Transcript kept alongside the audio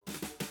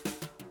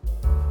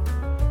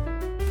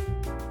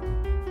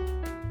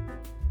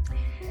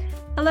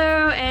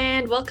Hello,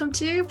 and welcome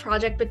to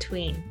Project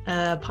Between,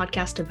 a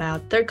podcast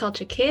about third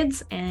culture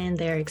kids and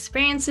their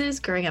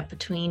experiences growing up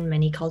between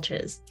many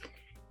cultures.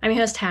 I'm your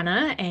host,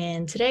 Hannah,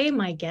 and today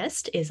my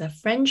guest is a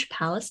French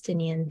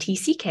Palestinian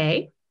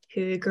TCK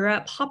who grew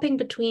up hopping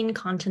between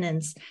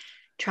continents,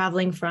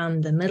 traveling from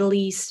the Middle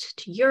East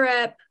to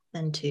Europe,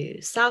 then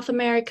to South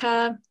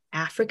America,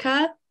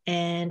 Africa,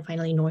 and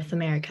finally North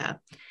America.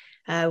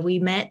 We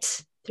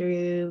met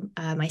through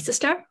my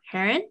sister,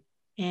 Heron,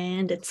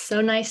 and it's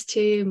so nice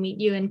to meet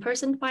you in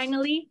person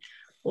finally.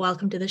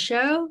 Welcome to the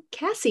show,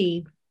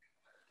 Cassie.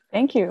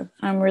 Thank you.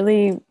 I'm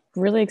really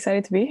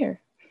excited to be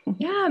here.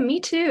 Yeah, me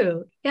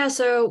too. Yeah,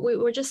 so we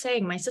were just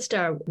saying my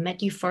sister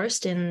met you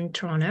first in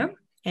Toronto.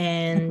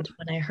 And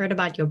when I heard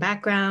about your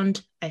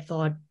background, I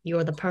thought you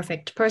were the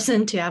perfect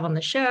person to have on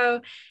the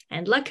show.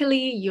 And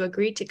luckily, you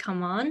agreed to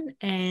come on.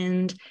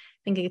 And I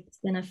think it's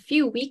been a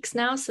few weeks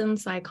now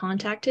since I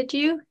contacted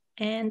you.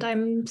 And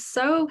I'm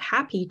so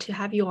happy to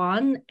have you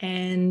on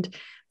and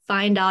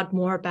find out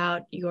more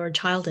about your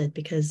childhood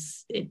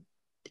because it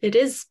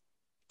is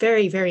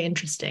very, very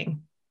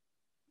interesting.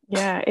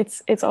 Yeah,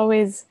 it's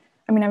always,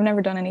 I've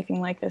never done anything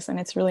like this, and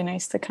it's really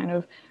nice to kind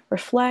of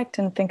reflect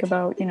and think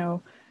about,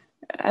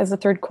 as a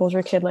third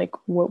culture kid, like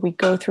what we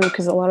go through,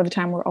 because a lot of the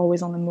time we're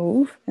always on the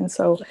move. And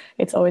so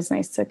it's always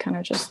nice to kind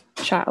of just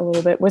chat a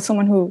little bit with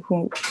someone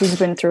who's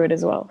been through it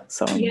as well.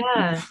 So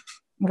yeah,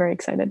 I'm very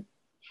excited.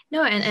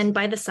 No, and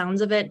by the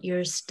sounds of it,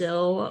 you're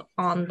still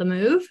on the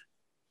move.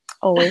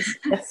 Always,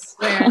 yes.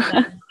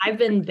 I've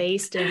been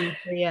based in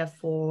Korea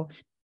for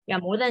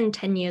more than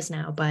 10 years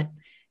now, but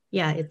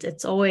yeah,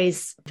 it's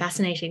always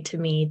fascinating to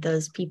me,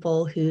 those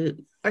people who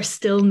are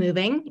still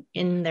moving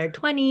in their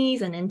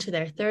 20s and into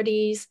their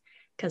 30s,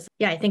 because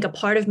I think a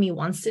part of me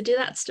wants to do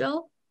that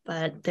still,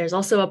 but there's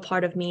also a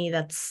part of me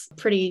that's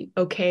pretty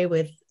okay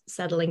with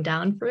settling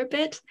down for a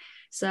bit.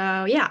 So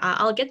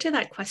I'll get to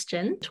that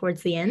question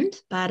towards the end.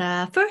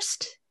 But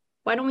first,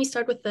 why don't we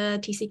start with the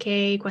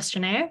TCK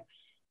questionnaire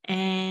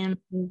and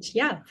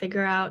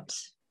figure out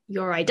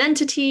your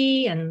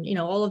identity and,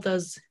 all of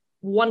those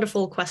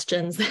wonderful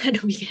questions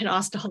that we get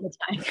asked all the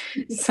time.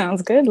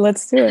 Sounds good.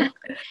 Let's do it.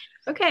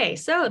 Okay,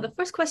 so the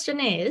first question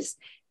is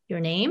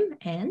your name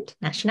and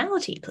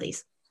nationality,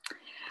 please.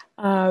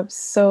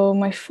 So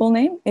my full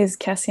name is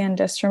Cassie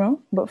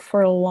Destremau, but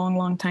for a long,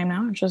 long time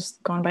now, I've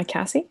just gone by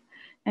Cassie.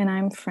 And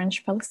I'm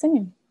French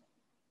Palestinian.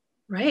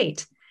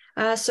 Right.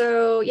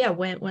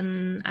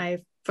 When I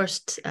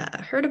first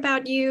heard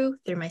about you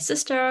through my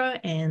sister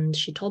and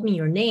she told me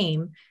your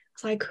name, I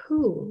was like,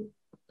 who?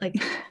 Like,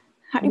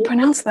 how do you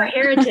pronounce that?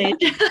 Heritage.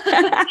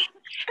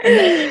 And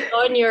then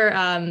on your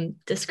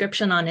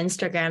description on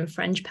Instagram,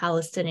 French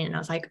Palestinian, I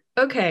was like,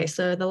 okay,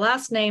 so the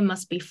last name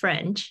must be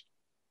French.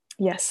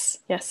 Yes.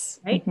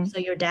 Right? Mm-hmm. So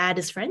your dad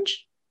is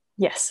French?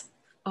 Yes.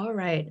 All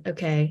right.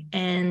 Okay.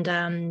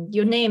 And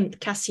your name,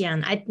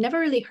 Cassian, I'd never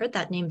really heard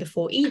that name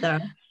before either.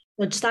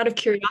 So just out of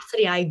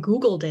curiosity, I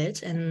Googled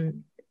it.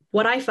 And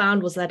what I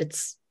found was that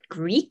it's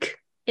Greek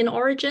in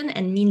origin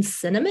and means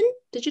cinnamon.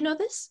 Did you know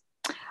this?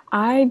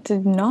 I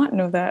did not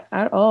know that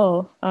at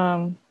all.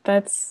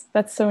 That's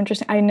so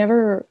interesting.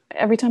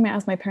 Every time I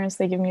ask my parents,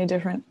 they give me a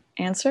different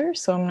answer.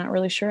 So I'm not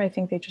really sure. I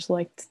think they just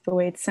liked the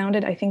way it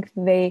sounded. I think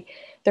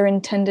their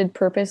intended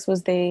purpose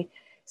was they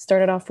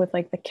started off with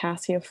like the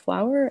cassia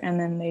flower and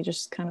then they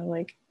just kind of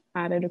like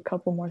added a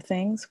couple more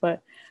things,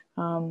 but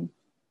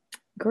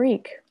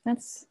Greek,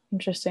 that's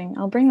interesting.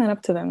 I'll bring that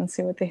up to them and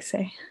see what they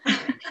say.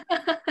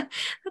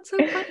 That's so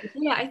funny.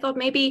 Yeah, I thought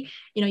maybe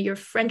you're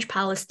French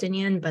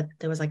Palestinian, but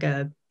there was like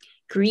a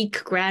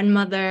Greek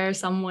grandmother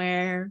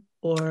somewhere,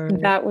 or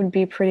that would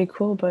be pretty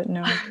cool, but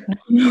no.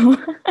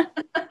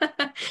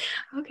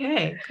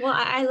 Okay, well,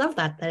 I love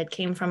that it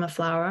came from a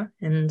flower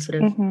and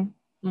sort of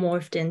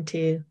morphed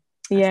into.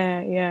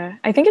 Yeah.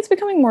 I think it's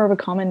becoming more of a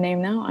common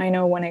name now. I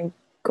know when I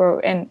grow,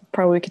 and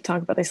probably we could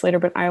talk about this later,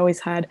 but I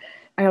always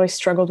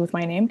struggled with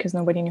my name because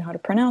nobody knew how to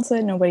pronounce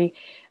it. Nobody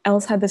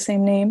else had the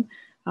same name.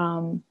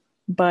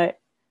 But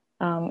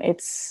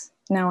it's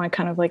now I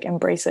kind of like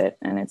embrace it,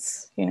 and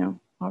it's,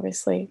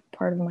 obviously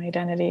part of my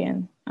identity,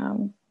 and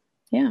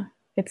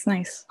it's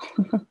nice.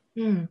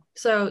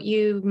 So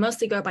you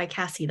mostly go by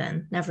Cassie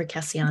then, never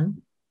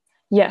Cassian?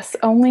 Yes,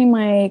 only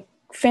my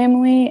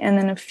family and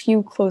then a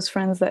few close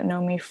friends that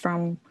know me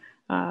from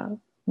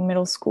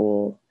middle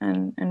school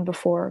and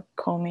before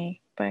call me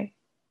by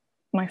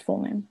my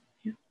full name.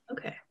 Yeah.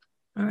 Okay.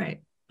 All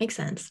right. Makes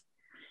sense.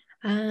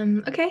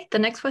 Okay. The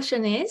next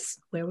question is,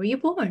 where were you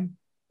born?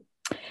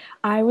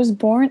 I was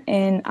born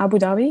in Abu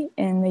Dhabi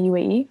in the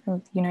UAE,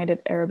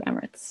 United Arab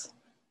Emirates.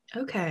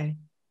 Okay.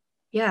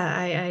 Yeah,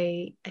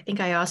 I think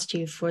I asked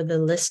you for the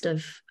list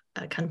of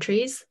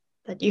countries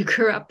that you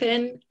grew up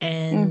in,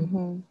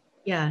 and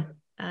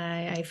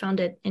I found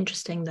it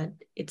interesting that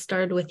it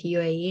started with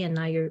UAE and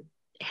now you're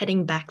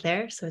heading back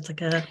there. So it's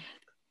like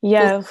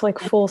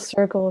a full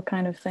circle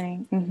kind of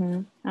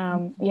thing.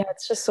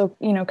 It's just so,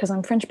 because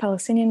I'm French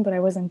Palestinian, but I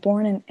wasn't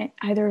born in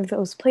either of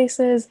those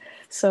places.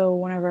 So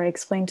whenever I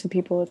explain to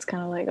people, it's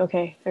kind of like,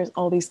 okay, there's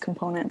all these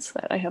components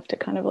that I have to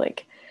kind of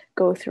like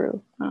go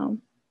through.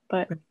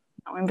 but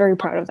I'm very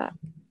proud of that.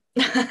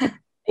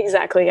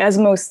 Exactly, as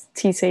most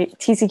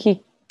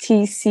TCK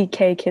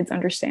kids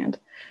understand.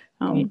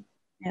 Right.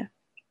 Yeah.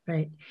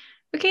 Right.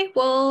 Okay,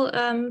 well,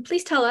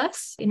 please tell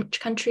us in which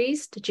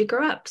countries did you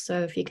grow up?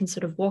 So if you can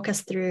sort of walk us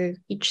through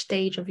each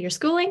stage of your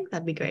schooling,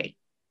 that'd be great.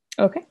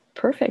 Okay,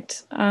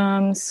 perfect.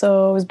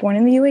 So I was born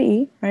in the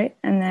UAE, right?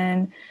 And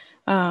then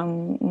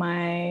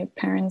my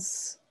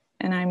parents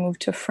and I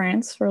moved to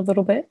France for a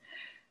little bit.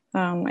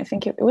 I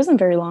think it wasn't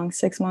very long,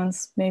 6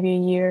 months, maybe a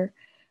year.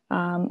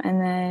 And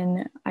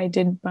then I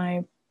did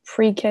my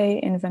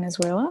pre-K in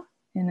Venezuela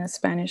in a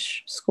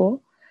Spanish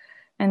school.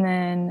 And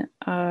then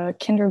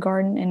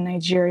kindergarten in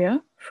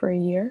Nigeria for a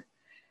year.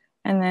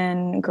 And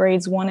then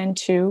grades 1 and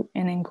 2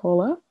 in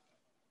Angola.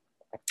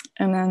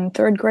 And then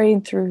third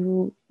grade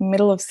through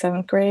middle of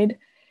 7th grade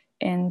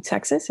in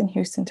Texas, in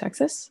Houston,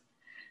 Texas.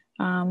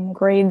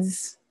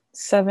 Grades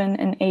 7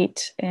 and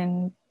 8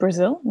 in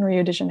Brazil, in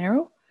Rio de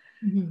Janeiro.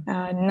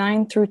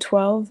 9 through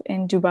 12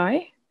 in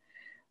Dubai.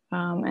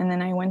 And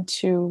then I went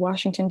to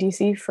Washington,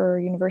 D.C. for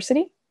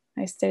university.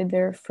 I stayed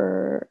there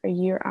for a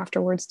year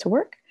afterwards to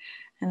work.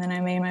 And then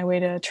I made my way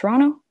to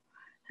Toronto.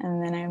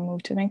 And then I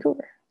moved to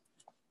Vancouver.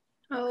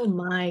 Oh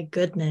my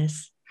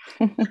goodness.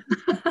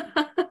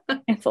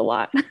 It's a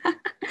lot.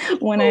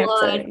 When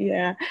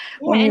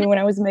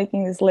I was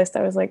making this list,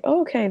 I was like,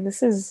 oh, okay,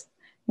 this is,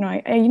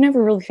 you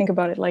never really think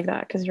about it like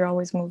that because you're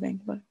always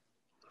moving. But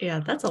yeah,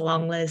 that's a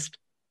long list.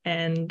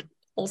 And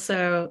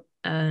also,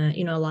 a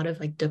lot of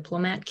like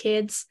diplomat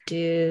kids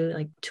do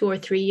like 2 or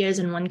 3 years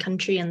in one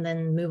country and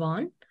then move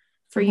on.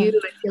 For you,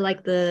 I feel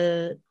like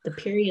the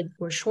period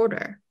were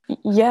shorter.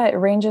 Yeah, it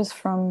ranges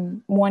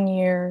from 1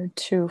 year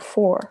to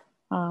 4,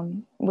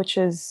 which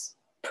is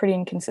pretty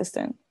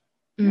inconsistent.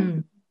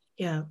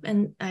 Yeah,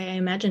 and I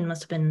imagine it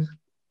must have been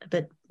a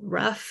bit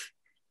rough,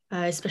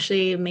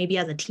 especially maybe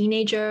as a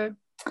teenager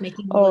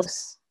making all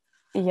this.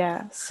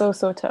 Yeah, so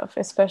tough,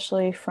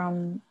 especially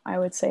from, I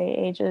would say,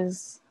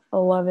 ages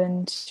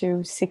 11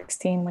 to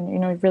 16,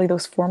 when really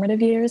those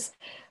formative years,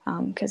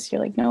 because you're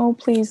like, no,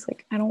 please,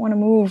 like, I don't want to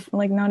move,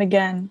 like, not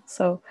again.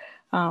 So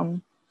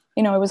it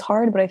was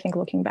hard, but I think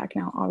looking back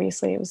now,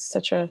 obviously it was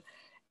such a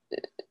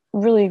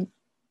really,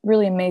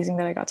 really amazing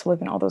that I got to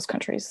live in all those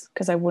countries,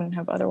 because I wouldn't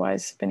have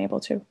otherwise been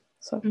able to.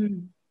 So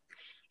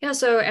yeah,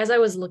 so as I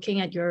was looking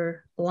at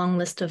your long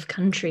list of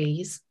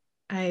countries,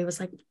 I was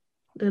like,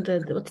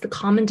 what's the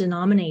common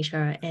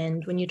denominator?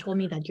 And when you told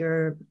me that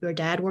your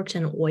dad worked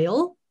in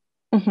oil,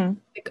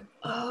 like,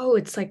 oh,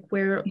 it's like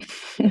we're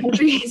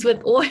countries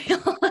with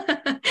oil.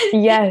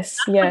 Yes.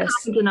 Common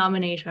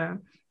denominator.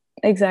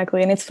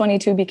 Exactly. And it's funny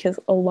too, because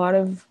a lot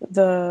of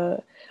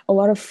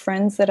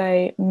friends that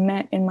I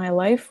met in my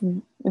life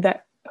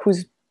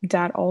whose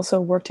dad also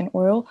worked in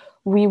oil,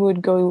 we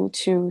would go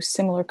to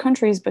similar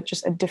countries, but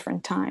just at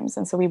different times.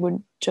 And so we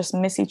would just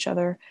miss each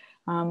other,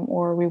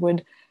 or we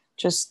would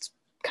just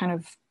kind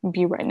of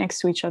be right next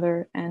to each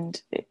other.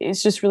 And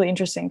it's just really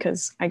interesting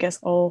because I guess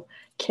all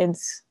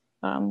kids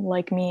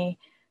like me,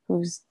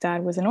 whose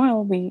dad was in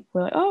oil, we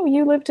were like, oh,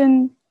 you lived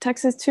in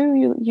Texas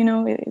too,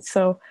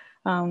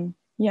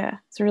 yeah,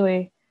 it's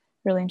really,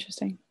 really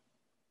interesting.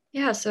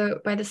 Yeah, so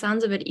by the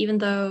sounds of it, even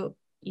though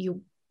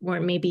you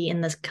weren't maybe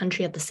in this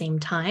country at the same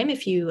time,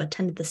 if you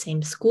attended the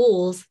same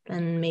schools,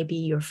 then maybe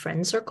your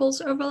friend circles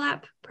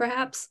overlap,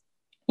 perhaps?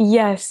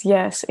 Yes,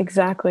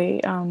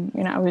 exactly.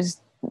 I was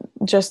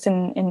just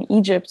in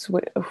Egypt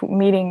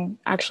meeting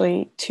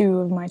actually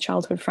 2 of my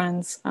childhood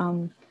friends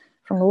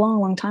from a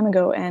long, long time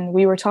ago, and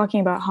we were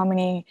talking about how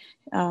many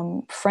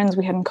friends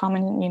we had in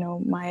common.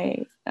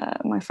 My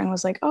friend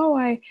was like,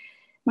 "Oh,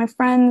 my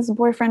friend's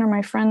boyfriend or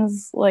my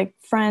friend's like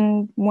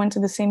friend went to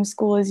the same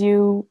school as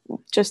you,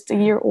 just a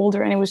year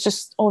older," and it was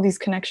just all these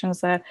connections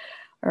that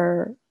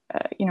are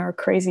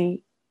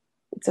crazy.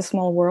 It's a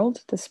small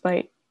world,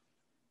 despite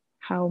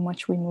how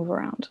much we move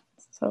around.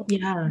 So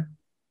yeah,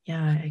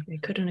 I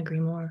couldn't agree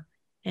more.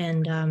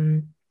 And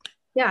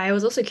yeah, I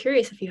was also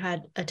curious if you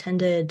had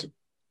attended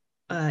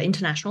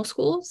international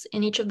schools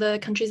in each of the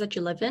countries that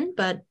you live in.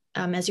 But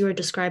as you were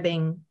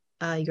describing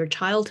your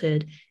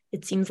childhood,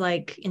 it seems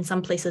like in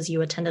some places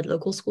you attended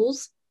local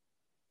schools.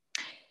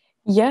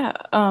 Yeah,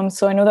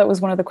 so I know that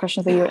was one of the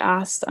questions that you had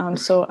asked.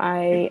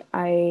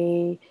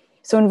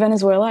 So in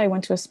Venezuela, I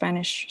went to a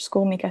Spanish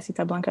school, Mi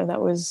Casita Blanca,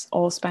 that was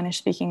all Spanish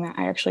speaking. That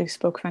I actually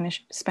spoke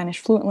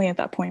Spanish fluently at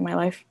that point in my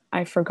life.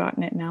 I've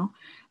forgotten it now.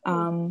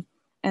 And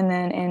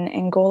then in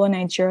Angola,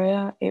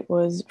 Nigeria, it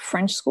was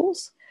French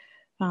schools.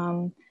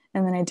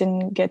 And then I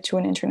didn't get to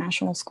an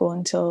international school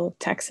until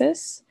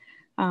Texas.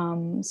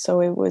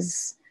 So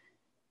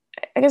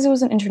I guess it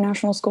was an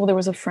international school. There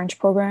was a French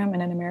program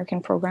and an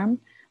American program.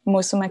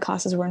 Most of my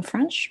classes were in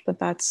French, but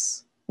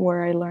that's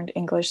where I learned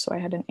English. So I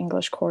had an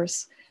English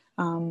course.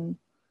 And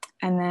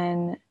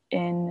then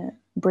in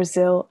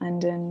Brazil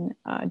and in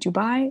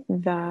Dubai,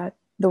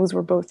 those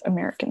were both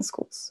American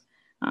schools.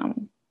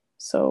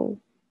 So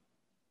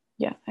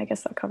yeah, I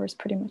guess that covers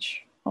pretty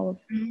much all of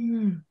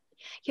it.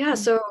 Yeah,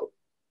 so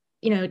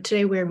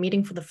today we're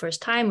meeting for the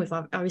first time. We've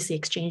obviously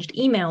exchanged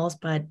emails,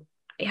 but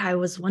I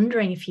was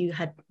wondering if you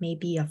had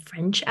maybe a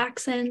French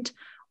accent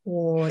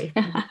or if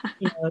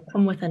you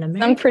come with an I'm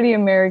American. pretty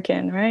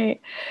American,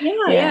 right?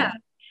 Yeah.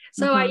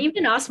 So I Uh-huh.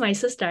 even asked my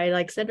sister, I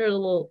like sent her a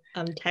little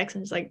text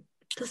and she's like,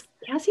 does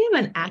Cassie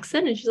have an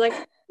accent? And she's like,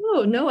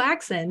 oh, no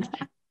accent.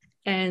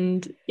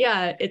 And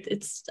yeah,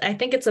 it's I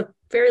think it's a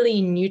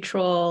fairly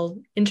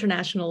neutral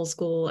international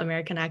school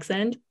American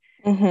accent.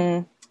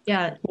 Mm-hmm.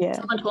 Yeah, Yeah.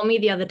 someone told me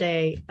the other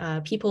day,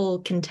 people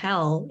can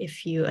tell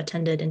if you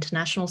attended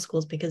international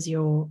schools because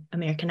your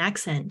American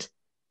accent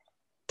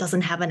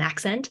doesn't have an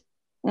accent,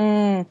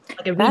 Mm,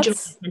 like a regional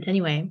that's accent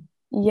anyway.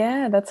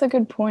 yeah, that's a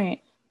good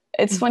point.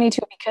 It's Mm. funny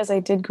too because I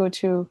did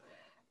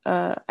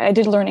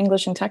learn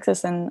English in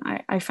Texas, and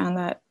I found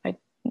that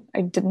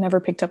I did never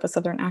picked up a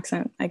Southern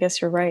accent. I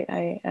guess you're right.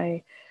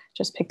 I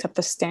just picked up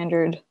the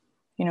standard,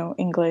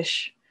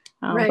 English.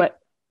 Right. But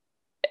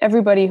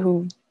everybody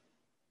who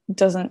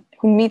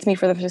meets me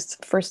for the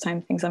first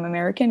time thinks I'm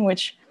American,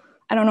 which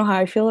I don't know how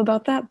I feel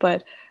about that.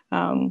 But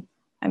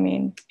I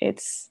mean,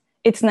 it's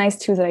nice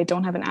too that I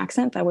don't have an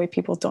accent. That way,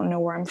 people don't know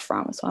where I'm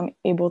from, so I'm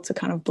able to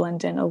kind of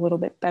blend in a little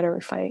bit better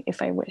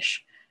if I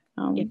wish.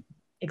 Yeah, Um,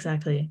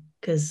 exactly.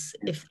 Because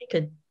if they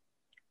could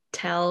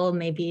tell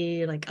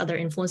maybe like other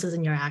influences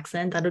in your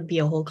accent, that would be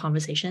a whole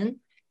conversation.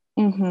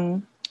 hmm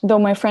Though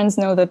my friends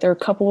know that there are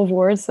a couple of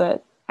words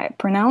that I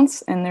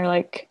pronounce, and they're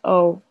like,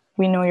 "Oh,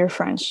 we know you're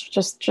French."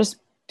 Just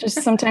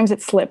sometimes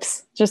it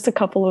slips. Just a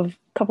couple of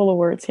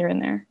words here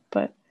and there.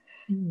 But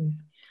Mm.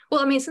 Well,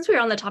 I mean, since we're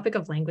on the topic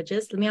of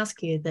languages, let me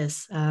ask you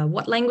this.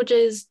 What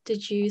languages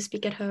did you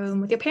speak at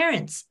home with your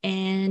parents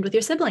and with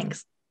your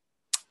siblings?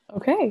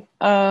 okay.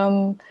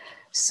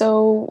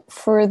 So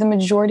for the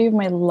majority of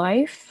my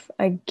life,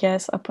 I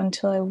guess up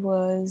until I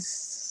was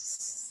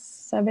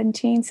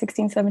 17,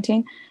 16,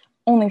 17,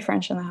 only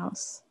French in the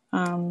house.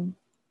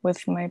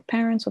 With my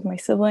parents, with my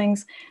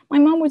siblings. My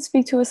mom would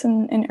speak to us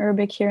in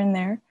Arabic here and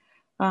there,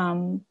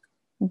 um,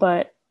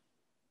 but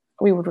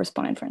we would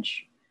respond in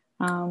French.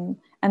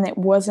 And it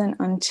wasn't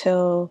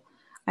until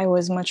I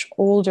was much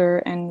older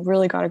and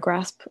really got a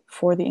grasp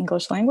for the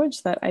English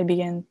language that I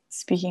began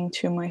speaking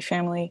to my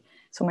family,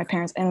 so my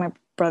parents and my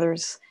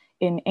brothers,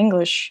 in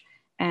English.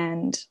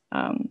 And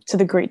to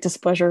the great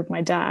displeasure of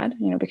my dad,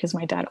 because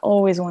my dad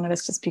always wanted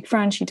us to speak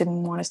French. He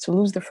didn't want us to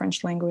lose the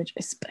French language,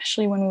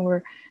 especially when we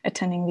were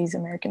attending these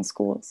American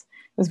schools.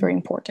 It was very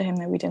important to him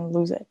that we didn't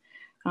lose it.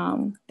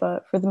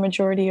 But for the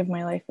majority of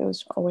my life, it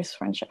was always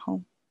French at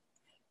home.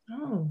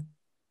 Oh,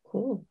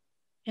 cool.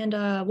 And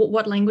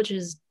what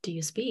languages do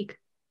you speak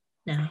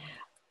now?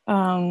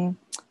 Um,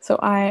 so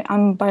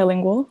I'm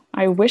bilingual.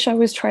 I wish I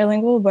was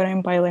trilingual, but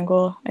I'm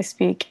bilingual. I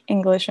speak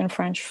English and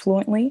French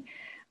fluently.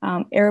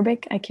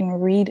 Arabic, I can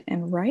read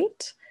and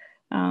write,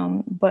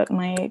 but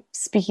my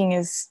speaking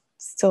is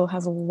still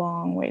has a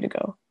long way to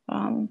go.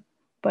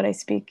 But I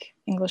speak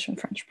English and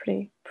French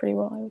pretty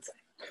well, I would say.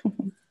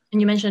 And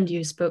you mentioned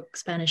you spoke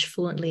Spanish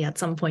fluently at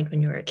some point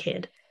when you were a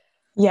kid.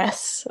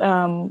 Yes,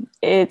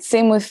 it's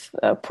same with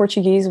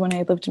Portuguese. When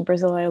I lived in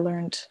Brazil, I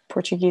learned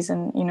Portuguese,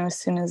 and as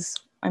soon as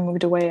I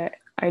moved away,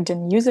 I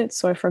didn't use it,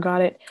 so I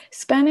forgot it.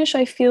 Spanish,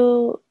 I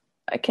feel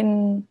I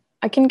can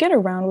get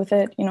around with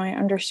it. I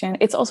understand.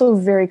 It's also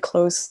very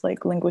close,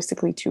 like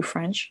linguistically, to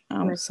French,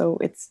 Right. so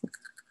it's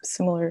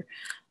similar.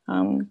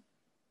 Um,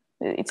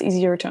 it's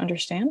easier to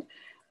understand,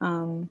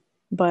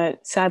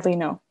 but sadly,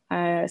 no.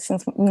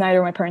 Since neither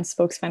of my parents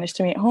spoke Spanish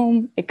to me at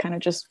home, it kind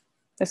of just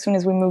as soon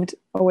as we moved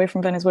away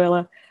from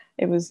Venezuela,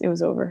 it was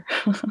over.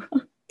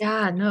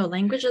 Yeah, no,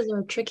 languages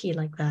are tricky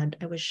like that.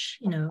 I wish,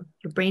 your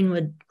brain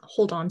would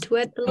hold on to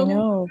it a I little.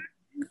 know,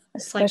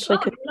 It's like, especially oh,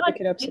 because you're you not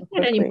pick it up so using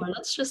it anymore. quickly.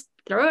 Let's just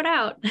throw it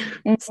out.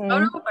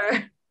 Start Hmm.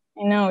 over.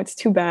 I know, it's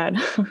too bad.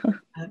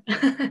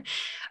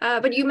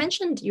 But you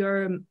mentioned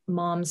your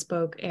mom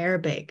spoke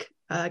Arabic.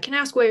 Can I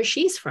ask where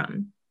she's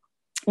from?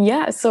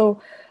 Yeah,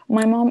 so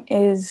my mom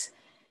is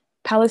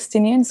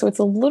Palestinian, so it's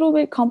a little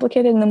bit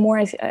complicated. And the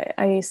more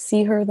I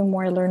see her, the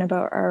more I learn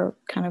about our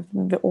kind of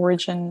the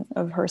origin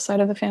of her side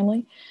of the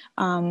family.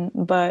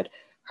 But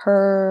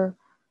her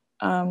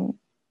um,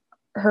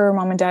 her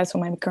mom and dad, so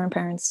my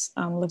grandparents,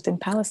 lived in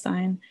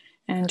Palestine,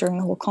 and during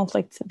the whole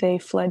conflict, they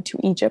fled to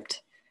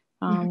Egypt,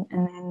 Mhm.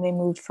 and then they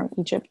moved from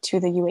Egypt to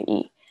the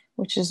UAE,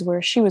 which is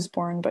where she was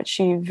born. But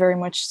she very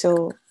much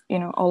still,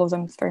 all of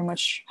them very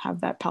much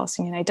have that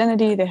Palestinian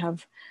identity. They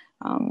have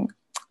um,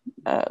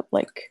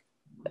 like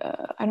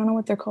I don't know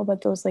what they're called,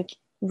 but those like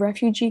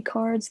refugee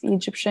cards, the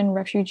Egyptian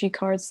refugee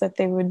cards that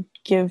they would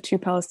give to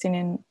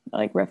Palestinian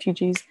like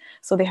refugees.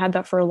 So they had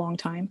that for a long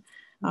time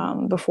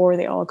before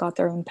they all got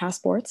their own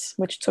passports,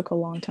 which took a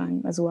long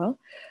time as well.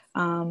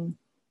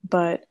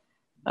 But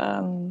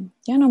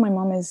yeah, no, my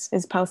mom is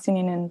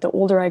Palestinian, and the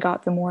older I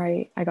got, the more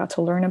I got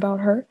to learn about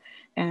her,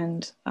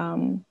 and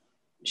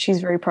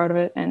she's very proud of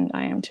it, and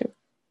I am too.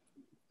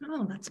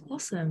 Oh, that's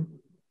awesome.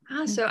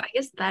 So I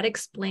guess that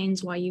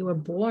explains why you were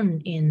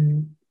born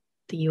in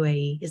the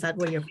UAE. Is that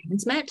where your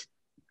parents met?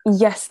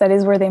 Yes, that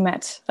is where they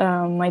met.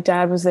 My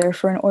dad was there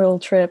for an oil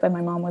trip, and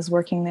my mom was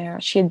working there.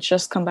 She had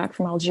just come back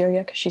from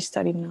Algeria because she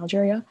studied in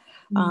Algeria.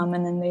 And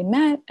then they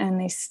met, and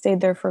they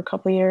stayed there for a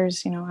couple of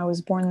years. You know, I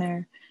was born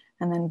there,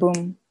 and then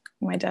boom,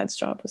 my dad's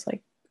job was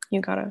like,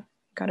 you gotta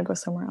go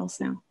somewhere else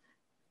now.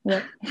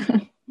 Yep.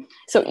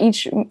 So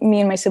me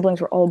and my siblings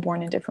were all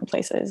born in different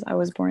places. I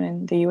was born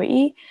in the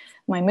UAE,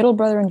 my middle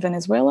brother in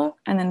Venezuela,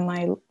 and then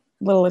my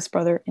littlest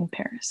brother in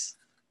Paris.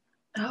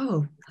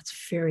 Oh, that's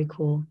very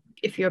cool.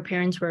 If your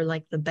parents were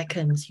like the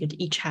Beckhams, you'd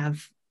each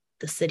have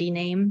the city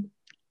name.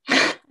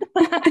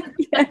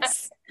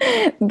 Yes,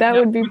 that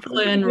would be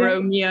Brooklyn,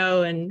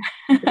 Romeo, and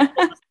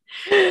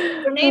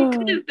your name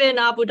could have been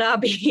Abu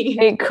Dhabi.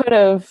 It could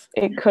have.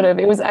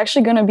 It was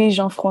actually going to be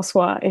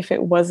Jean-François if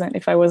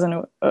I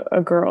wasn't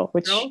a girl,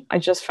 which I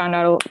just found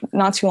out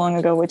not too long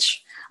ago,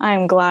 which I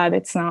am glad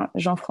it's not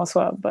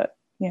Jean-François, but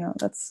you know,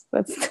 that's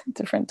a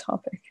different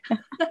topic.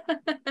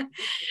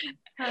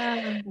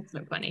 That's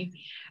so funny.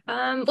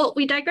 Well,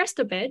 we digressed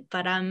a bit,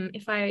 but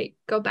if I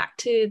go back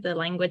to the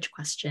language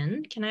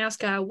question, can I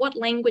ask what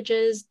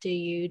languages do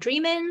you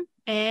dream in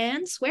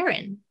and swear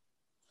in?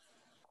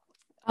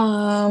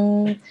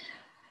 I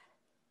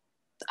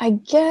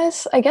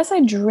guess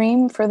I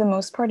dream for the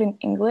most part in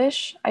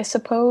English. I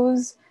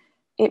suppose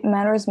it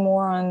matters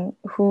more on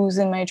who's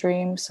in my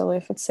dream. So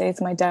if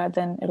it's my dad,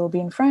 then it'll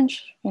be in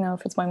French. You know,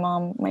 if it's my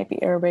mom, it might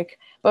be Arabic.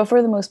 But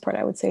for the most part,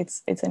 I would say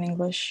it's in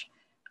English.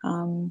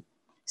 I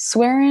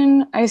swear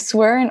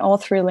in all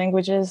three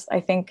languages. I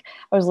think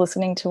I was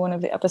listening to one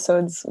of the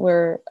episodes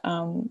where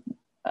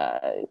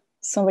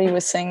somebody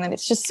was saying that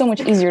it's just so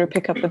much easier to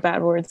pick up the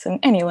bad words in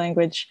any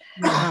language.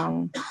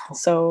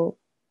 So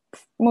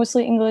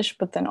mostly English,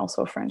 but then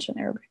also French and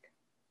Arabic.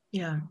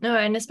 Yeah, no,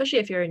 and especially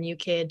if you're a new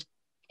kid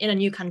in a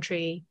new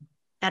country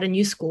at a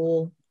new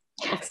school,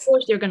 yes. Of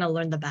course you're gonna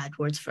learn the bad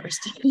words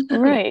first.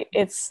 Right.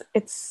 It's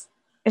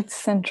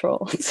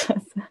central.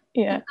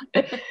 Yeah.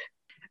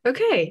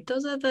 Okay,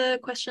 those are the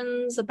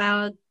questions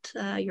about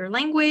your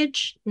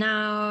language.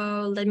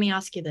 Now, let me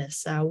ask you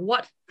this.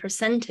 What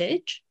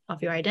percentage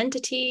of your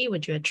identity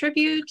would you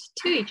attribute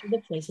to each of the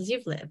places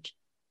you've lived?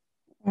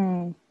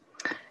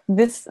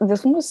 This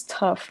one was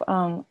tough.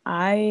 To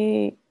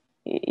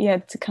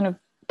kind of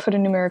put a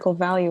numerical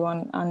value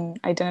on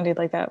identity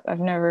like that. I've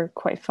never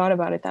quite thought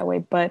about it that way,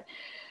 but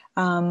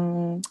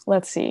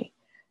let's see.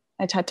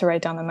 I had to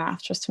write down the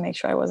math just to make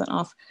sure I wasn't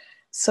off.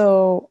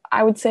 So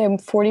I would say I'm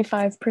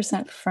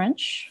 45%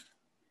 French,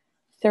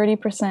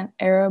 30%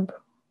 Arab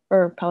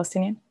or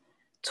Palestinian,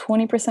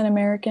 20%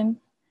 American,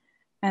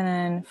 and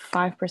then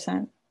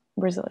 5%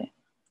 Brazilian.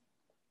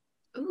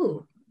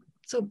 Ooh,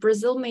 so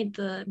Brazil made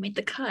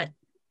the cut.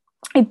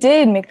 It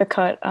did make the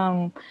cut.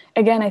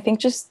 Again, I think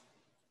just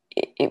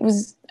it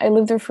was. I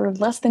lived there for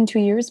less than 2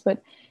 years,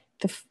 but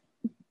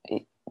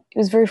it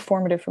was very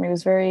formative for me. It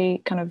was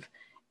very kind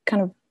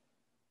of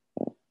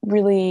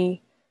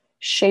really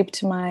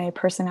shaped my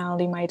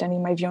personality, my identity,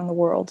 my view on the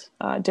world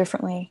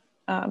differently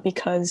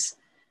because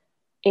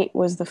it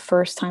was the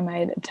first time I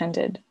had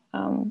attended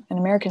an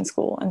American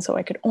school, and so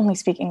I could only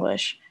speak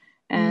English.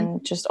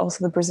 And just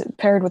also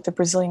paired with the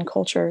Brazilian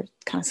culture,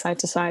 kind of side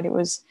to side,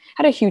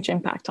 had a huge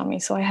impact on me.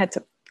 So I had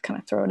to kind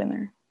of throw it in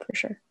there for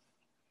sure.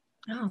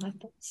 Oh,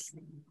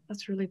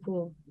 that's really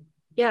cool.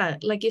 Yeah,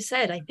 like you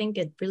said, I think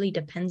it really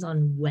depends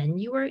on when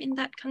you were in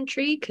that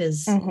country,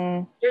 because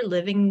you're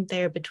living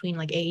there between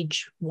like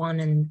age 1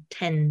 and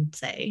 10,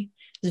 say.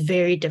 It's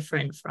very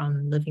different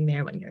from living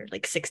there when you're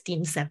like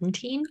 16,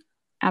 17.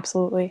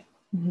 Absolutely.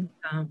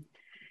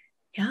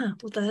 Yeah,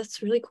 well,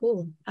 that's really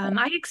cool.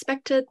 I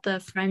expected the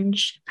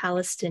French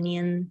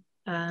Palestinian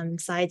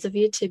sides of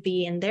you to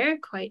be in there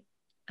quite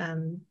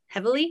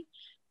heavily,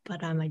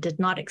 but I did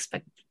not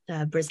expect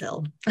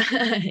Brazil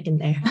in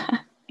there.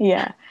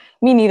 Yeah,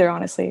 me neither,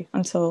 honestly,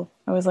 until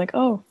I was like,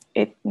 oh,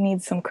 it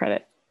needs some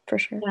credit for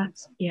sure.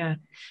 Yeah.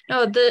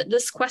 No,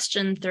 this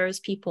question throws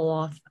people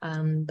off,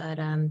 but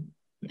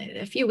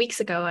a few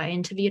weeks ago, I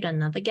interviewed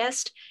another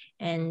guest,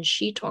 and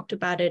she talked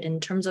about it in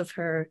terms of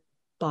her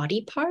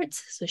body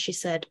parts. So she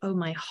said, oh,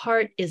 my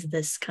heart is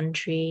this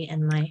country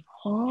and my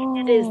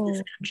head is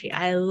this country.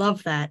 I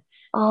love that.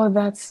 Oh,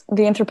 that's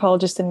the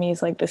anthropologist in me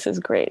is like, this is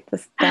great.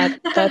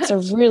 That's a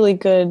really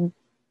good.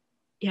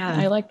 Yeah,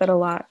 I like that a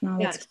lot. No,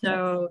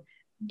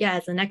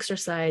 as an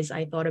exercise,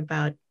 I thought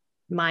about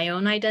my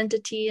own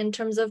identity in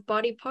terms of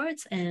body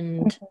parts,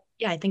 and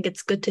I think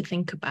it's good to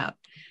think about,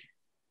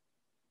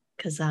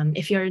 because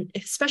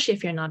especially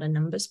if you're not a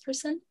numbers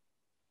person.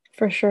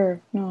 For sure.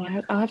 No,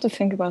 I'll have to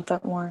think about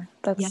that more.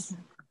 I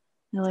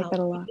like that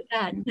a lot.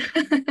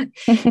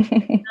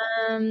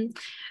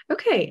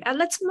 Okay,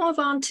 let's move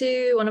on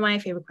to one of my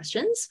favorite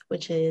questions,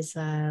 which is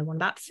one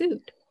about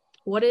food.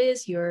 What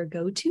is your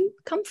go-to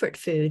comfort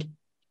food?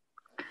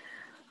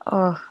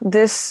 Oh,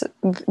 this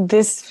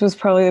was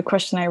probably the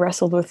question I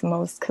wrestled with the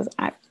most, because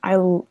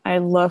I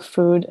love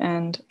food,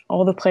 and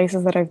all the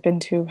places that I've been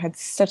to had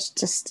such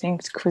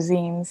distinct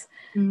cuisines.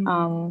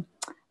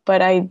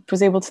 But I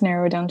was able to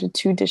narrow it down to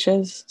 2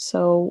 dishes,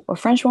 so a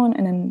French one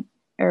and an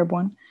Arab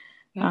one.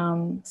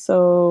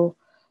 So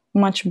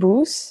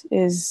Machboos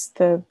is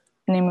the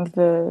name of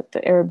the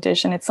Arab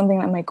dish, and it's something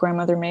that my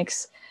grandmother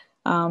makes.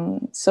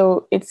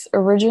 So it's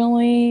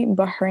originally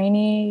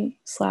Bahraini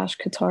slash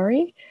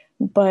Qatari,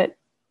 but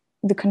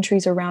the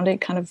countries around it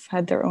kind of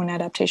had their own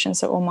adaptations.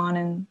 So Oman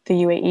and the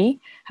UAE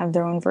have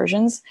their own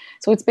versions.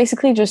 So it's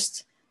basically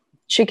just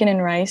chicken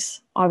and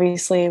rice,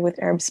 obviously with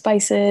Arab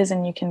spices,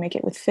 and you can make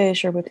it with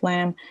fish or with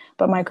lamb.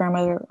 But my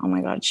grandmother, oh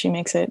my God, she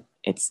makes it.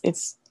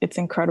 It's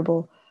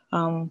incredible.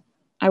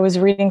 I was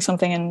reading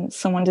something and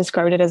someone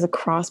described it as a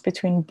cross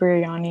between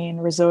biryani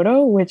and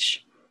risotto,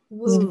 which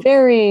is Ooh,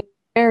 very,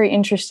 very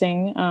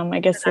interesting. I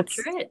is guess that it's,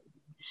 accurate?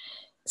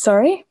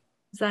 sorry?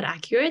 Is that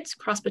accurate?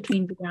 Cross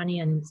between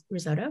biryani and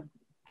risotto?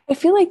 I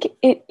feel like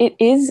it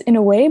is in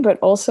a way, but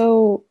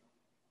also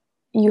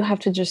you have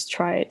to just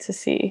try it to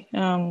see.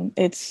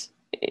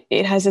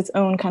 It has its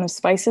own kind of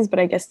spices, but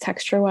I guess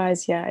texture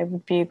wise, yeah, it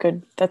would be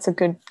that's a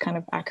good kind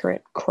of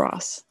accurate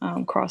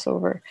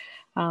crossover.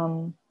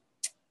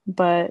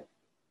 But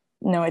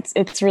no,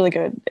 it's really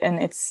good, and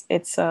it's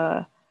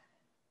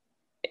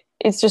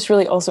just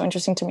really also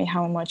interesting to me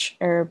how much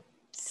Arab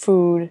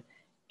food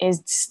is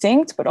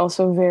distinct but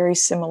also very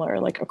similar,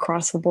 like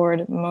across the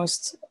board.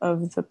 Most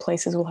of the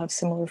places will have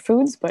similar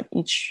foods, but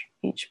each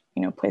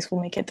place will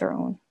make it their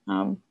own,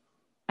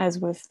 as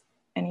with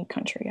any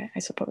country, I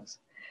suppose.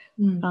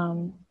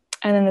 And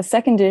then the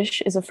second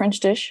dish is a French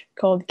dish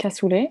called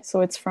cassoulet.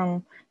 So it's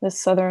from the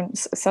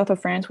south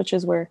of France, which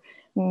is where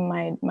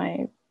my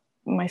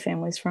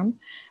family's from.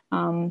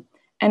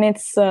 And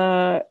it's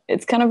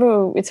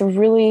it's a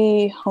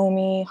really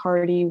homey,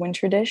 hearty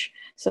winter dish.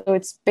 So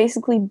it's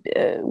basically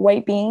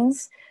white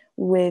beans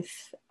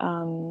with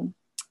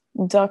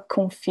duck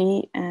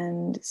confit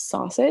and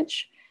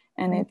sausage,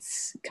 and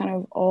it's kind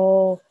of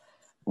all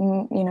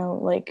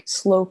like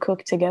slow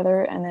cooked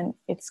together, and then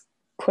it's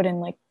put in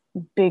like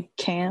big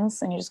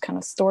cans, and you just kind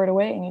of store it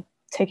away, and you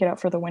take it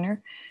out for the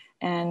winter.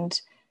 And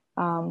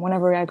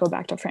whenever I go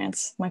back to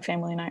France, my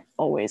family and I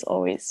always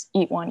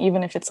eat one,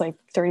 even if it's like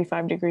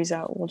 35 degrees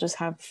out. We'll just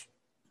have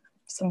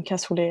some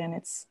cassoulet, and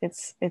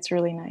it's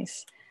really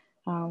nice.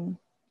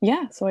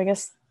 Yeah, so I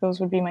guess those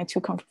would be my two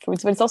comfort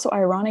foods. But it's also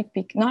ironic,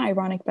 not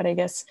ironic, but I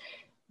guess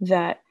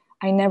that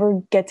I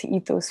never get to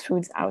eat those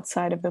foods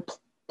outside of the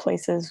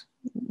places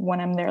when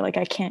I'm there. Like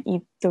I can't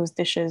eat those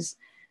dishes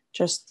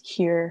just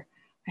here.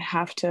 I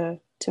have to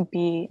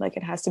be like,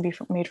 it has to be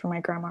made for my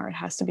grandma, or it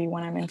has to be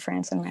when I'm in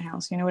France in my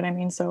house. You know what I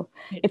mean? So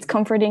it's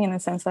comforting in the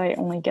sense that I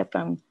only get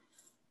them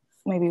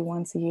maybe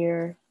once a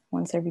year,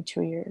 once every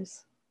 2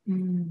 years.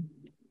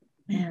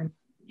 Man,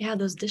 yeah,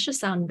 those dishes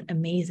sound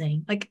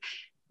amazing. Like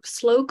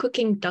slow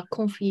cooking duck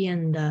confit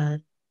and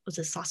was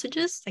it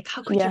sausages? Like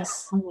how could you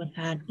Yes, go wrong with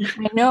that?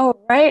 I know,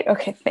 right?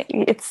 Okay,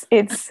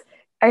 it's.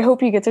 I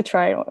hope you get to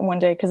try it one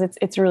day because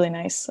it's really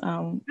nice.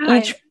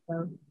 I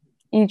so.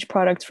 Each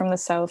product from the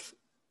south,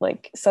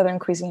 like southern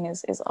cuisine,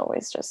 is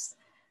always just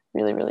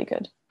really, really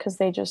good because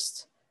they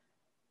just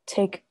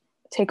take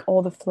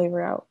all the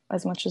flavor out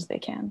as much as they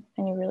can,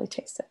 and you really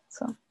taste it.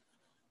 So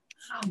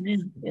Oh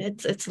man,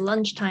 it's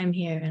lunchtime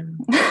here, and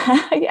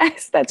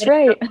yes, that's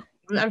right.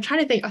 I'm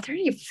trying to think. Are there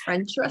any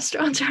French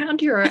restaurants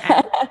around here? Or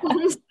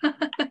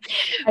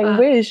I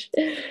wish.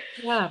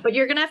 Yeah, but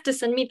you're gonna have to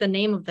send me the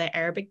name of the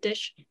Arabic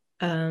dish.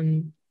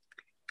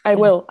 I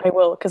will,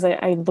 because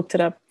I looked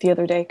it up the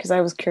other day because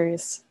I was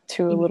curious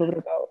too a little bit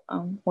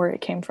about where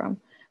it came from.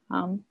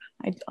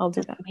 I'll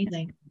do that.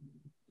 Amazing.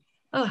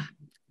 Oh,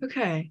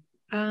 okay.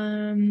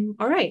 All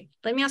right.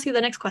 Let me ask you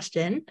the next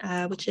question,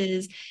 which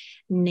is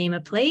name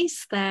a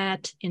place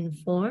that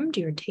informed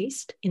your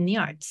taste in the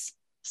arts.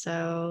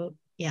 So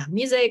yeah,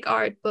 music,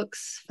 art,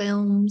 books,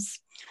 films.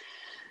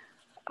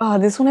 Oh,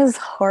 this one is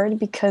hard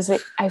because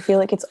I feel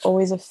like it's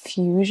always a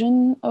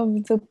fusion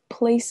of the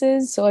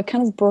places. So I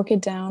kind of broke it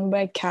down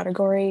by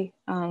category,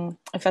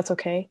 if that's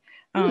okay.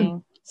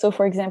 So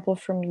for example,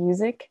 for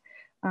music,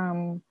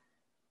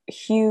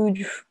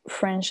 huge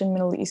French and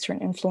Middle Eastern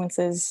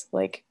influences.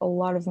 Like a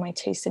lot of my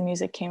taste in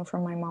music came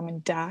from my mom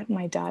and dad.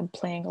 My dad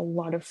playing a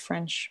lot of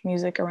French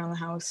music around the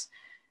house,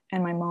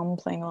 and my mom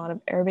playing a lot of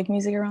Arabic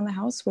music around the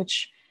house,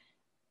 which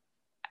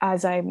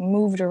as I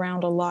moved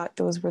around a lot,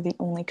 those were the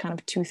only kind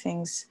of two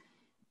things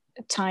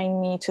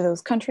tying me to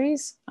those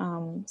countries.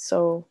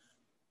 So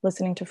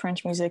listening to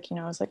French music,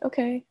 I was like,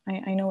 okay,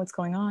 I know what's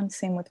going on.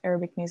 Same with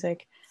Arabic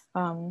music.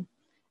 And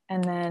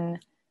then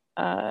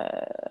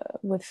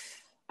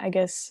with, I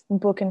guess,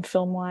 book and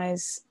film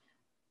wise,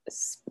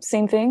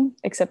 same thing,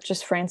 except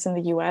just France and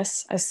the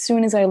US. As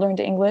soon as I learned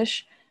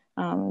English,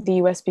 the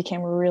US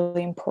became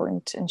really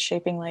important in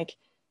shaping, like,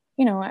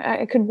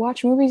 I could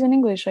watch movies in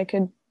English. I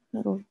could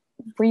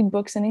read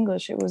books in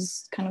English. It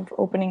was kind of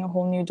opening a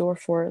whole new door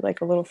for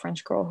like a little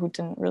French girl who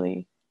didn't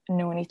really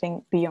know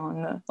anything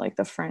beyond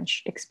the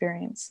French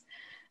experience.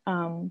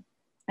 And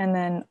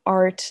then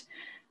art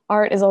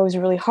is always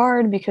really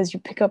hard because you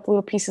pick up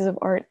little pieces of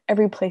art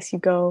every place you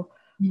go.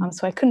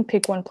 So I couldn't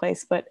pick one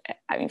place, but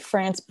I mean,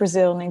 France,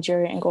 Brazil,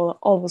 Nigeria, Angola,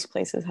 all those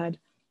places had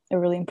a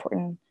really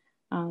important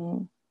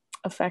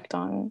effect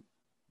on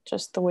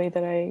just the way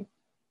that I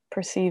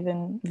perceive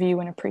and view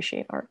and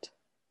appreciate art.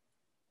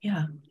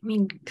 Yeah, I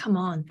mean, come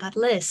on, that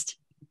list.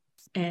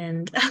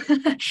 And I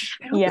don't think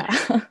Yeah.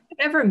 I've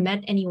ever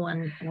met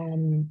anyone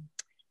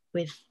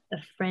with a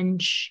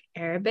French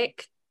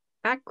Arabic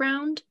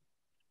background,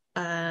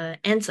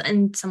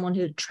 and someone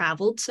who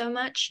traveled so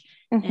much.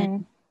 And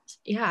Mm-hmm.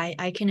 yeah,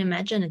 I can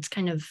imagine it's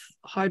kind of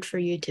hard for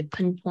you to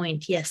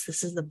pinpoint, yes,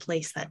 this is the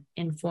place that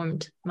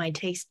informed my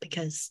taste,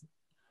 because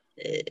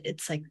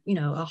it's like,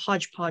 a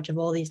hodgepodge of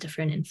all these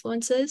different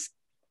influences.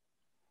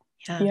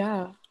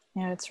 Yeah.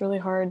 Yeah, it's really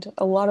hard.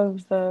 A lot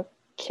of the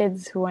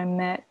kids who I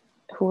met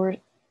who were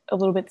a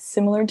little bit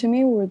similar to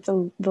me were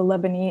the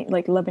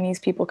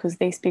Lebanese people, because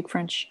they speak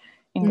French,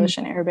 Mm. English,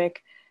 and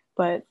Arabic,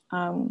 but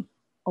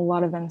a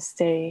lot of them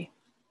stay,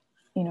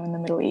 in the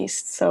Middle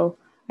East. So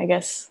I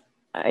guess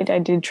I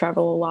did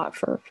travel a lot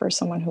for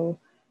someone who,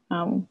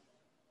 um,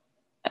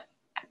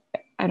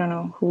 I don't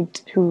know,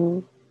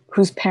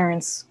 whose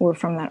parents were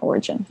from that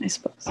origin, I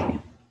suppose. Yeah.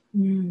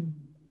 Mm.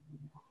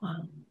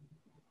 Wow.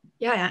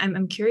 Yeah,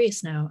 I'm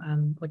curious now,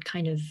 what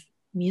kind of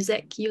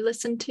music you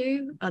listen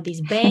to. Are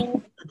these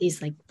bands? Are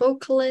these like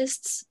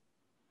vocalists?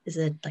 Is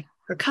it like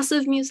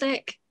percussive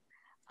music?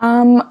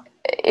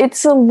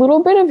 It's a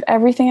little bit of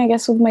everything, I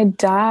guess. With my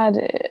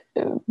dad,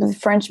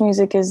 French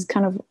music is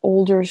kind of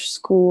older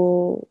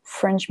school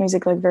French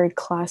music, like very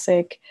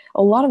classic.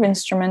 A lot of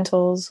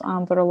instrumentals,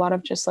 but a lot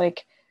of just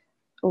like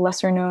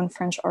lesser known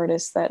French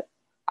artists that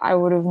I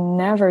would have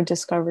never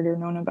discovered or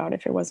known about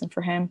if it wasn't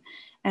for him.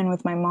 And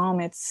with my mom,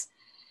 it's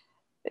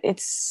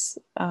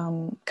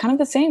kind of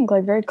the same,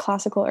 like very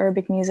classical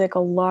Arabic music, a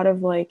lot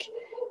of like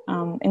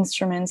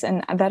instruments.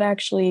 And that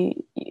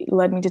actually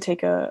led me to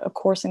take a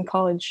course in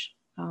college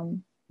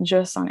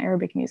just on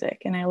Arabic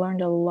music. And I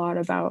learned a lot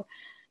about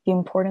the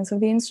importance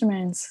of the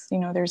instruments.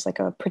 There's like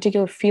a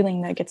particular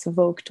feeling that gets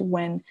evoked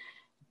when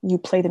you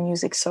play the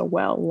music so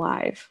well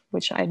live,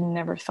 which I'd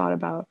never thought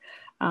about.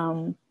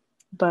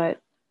 But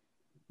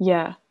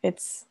yeah,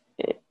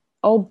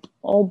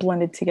 all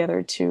blended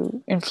together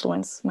to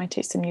influence my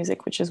taste in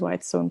music, which is why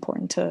it's so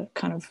important to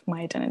kind of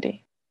my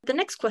identity. The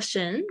next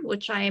question,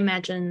 which I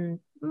imagine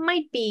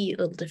might be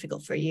a little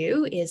difficult for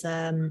you, is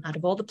out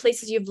of all the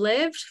places you've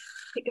lived,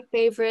 pick a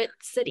favorite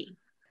city.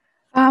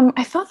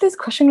 I thought this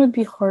question would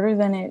be harder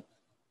than it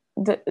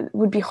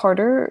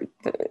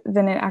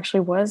actually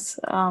was.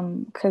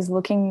 Because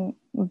looking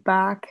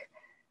back,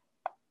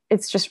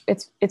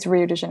 it's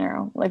Rio de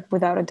Janeiro, like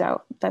without a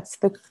doubt. That's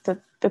the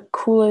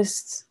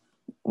coolest,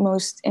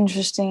 most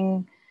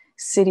interesting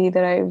city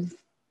that I've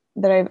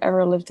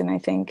ever lived in. I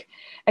think,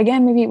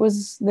 again, maybe it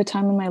was the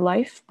time in my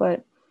life,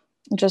 but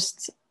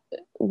just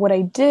what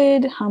I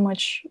did, how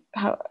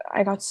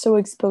I got so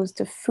exposed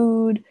to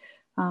food.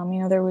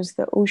 There was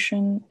the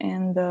ocean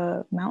and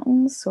the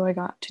mountains, so I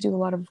got to do a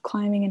lot of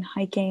climbing and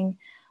hiking.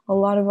 A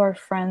lot of our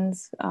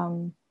friends,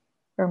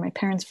 or my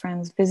parents'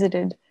 friends,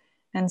 visited,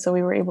 and so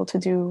we were able to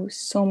do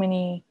so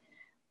many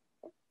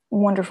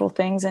wonderful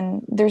things.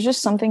 And there's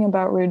just something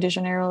about Rio de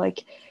Janeiro,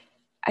 like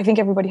I think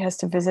everybody has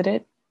to visit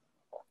it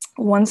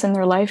once in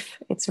their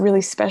life. It's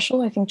really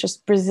special. I think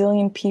just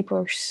Brazilian people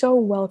are so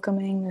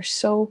welcoming, they're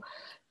so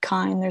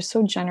kind, they're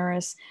so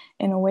generous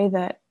in a way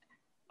that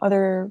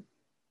other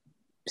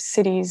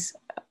cities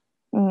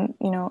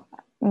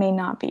may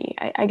not be.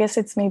 I guess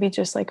it's maybe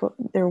just like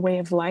their way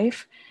of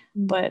life.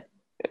 But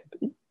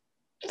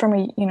from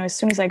as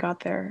soon as I got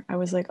there, I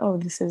was like, oh,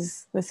 this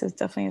is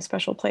definitely a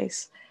special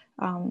place.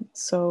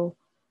 So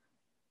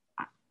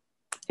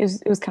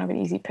it was kind of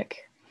an easy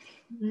pick.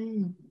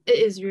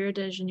 Is Rio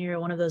de Janeiro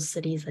one of those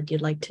cities that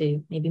you'd like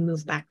to maybe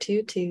move back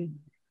to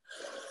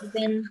live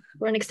in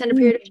for an extended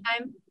period of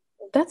time?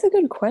 That's a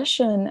good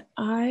question.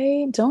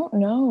 I don't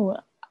know.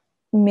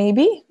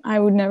 Maybe. I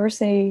would never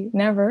say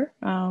never.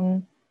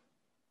 I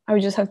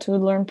would just have to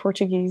learn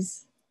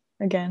Portuguese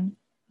again,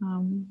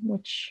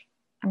 which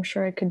I'm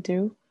sure I could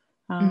do.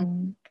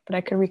 But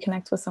I could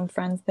reconnect with some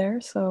friends there.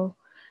 So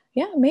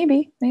yeah,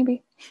 maybe.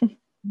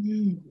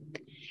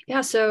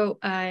 Yeah, so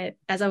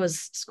as I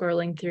was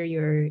scrolling through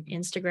your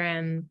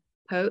Instagram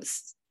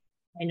posts,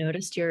 I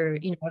noticed you're,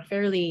 a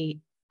fairly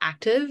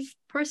active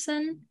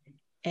person,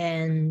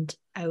 and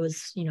I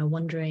was,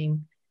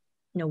 wondering,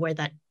 where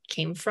that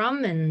came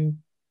from. And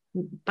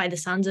by the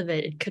sounds of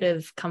it, it could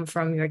have come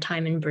from your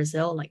time in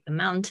Brazil, like the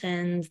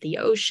mountains, the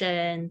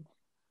ocean.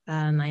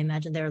 I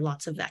imagine there are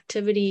lots of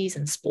activities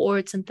and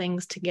sports and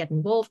things to get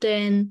involved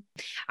in.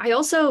 I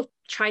also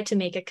try to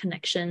make a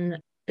connection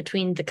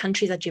between the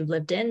countries that you've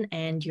lived in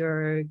and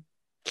your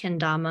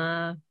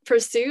kendama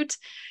pursuit,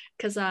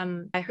 because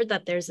I heard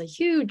that there's a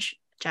huge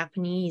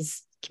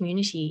Japanese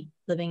community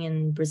living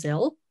in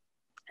Brazil,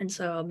 and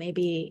so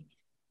maybe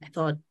I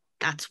thought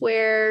that's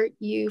where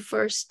you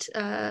first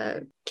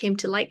came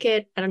to like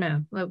it. I don't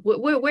know.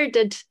 Where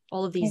did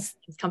all of these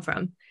things come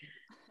from?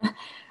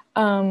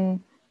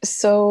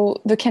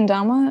 So the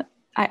kendama,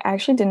 I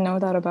actually didn't know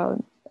that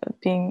about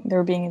being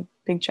a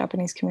big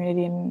Japanese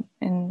community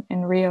in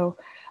Rio.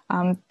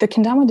 The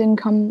kendama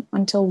didn't come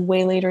until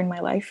way later in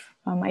my life.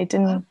 I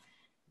didn't,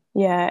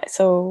 yeah.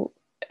 So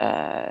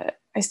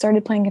I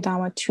started playing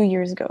kendama 2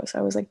 years ago. So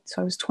I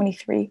was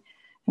 23,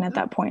 and at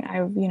that point,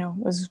 I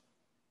was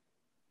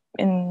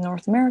in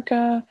North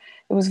America.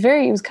 It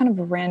was kind of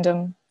a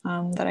random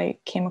that I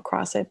came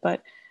across it,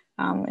 but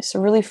it's a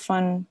really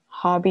fun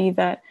hobby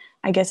that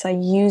I guess I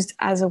used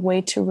as a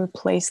way to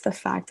replace the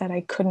fact that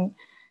I couldn't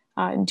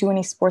do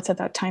any sports at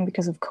that time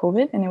because of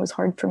COVID, and it was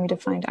hard for me to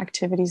find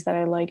activities that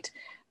I liked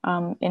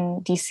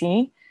in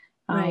DC.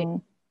 Right.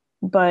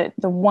 But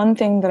the one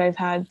thing that I've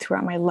had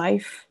throughout my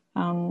life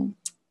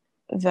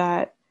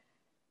that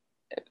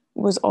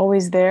was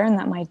always there and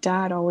that my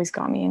dad always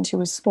got me into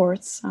was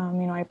sports.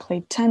 I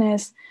played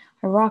tennis,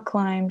 I rock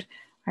climbed,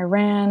 I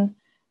ran,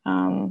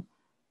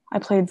 I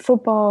played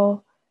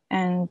football,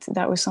 and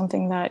that was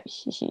something that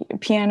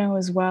piano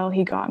as well.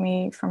 He got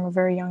me from a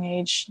very young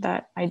age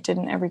that I did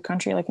in every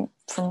country.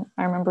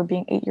 I remember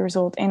being 8 years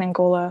old in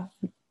Angola,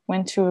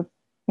 went to a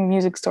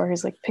music store.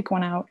 He's like, pick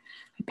one out.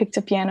 I picked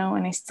a piano,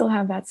 and I still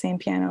have that same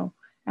piano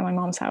at my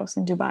mom's house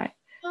in Dubai.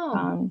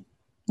 Oh.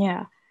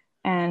 Yeah.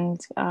 And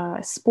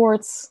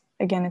sports,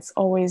 again, it's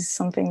always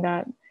something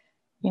that,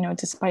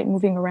 despite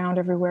moving around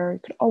everywhere, you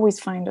could always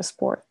find a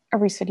sport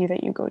every city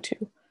that you go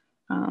to.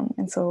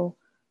 And so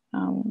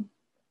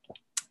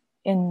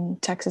in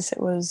Texas, it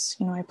was,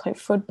 I played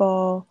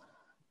football,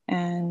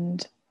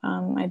 and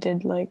I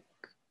did like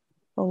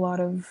a lot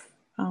of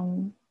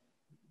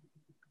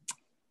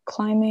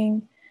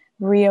climbing.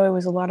 Rio, it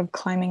was a lot of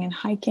climbing and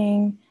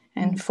hiking,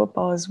 and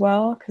football as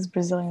well, because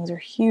Brazilians are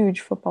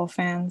huge football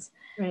fans.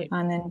 Right.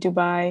 And then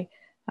Dubai,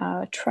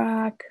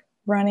 track,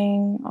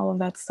 running, all of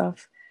that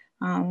stuff.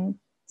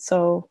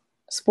 So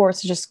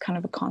sports is just kind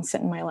of a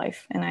constant in my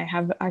life. And I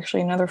have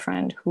actually another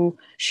friend who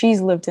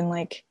she's lived in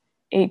like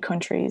 8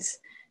 countries,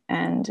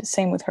 and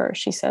same with her.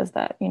 She says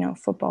that,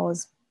 football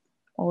has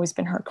always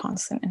been her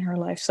constant in her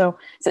life. So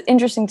it's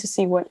interesting to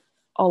see what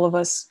all of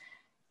us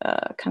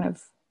kind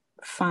of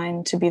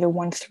find to be the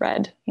one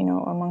thread,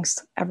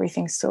 amongst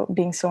everything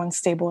being so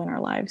unstable in our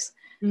lives.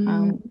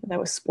 That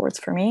was sports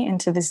for me. And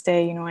to this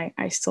day,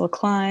 I still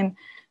climb,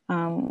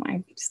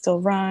 I still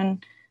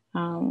run.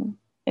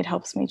 It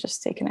helps me just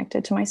stay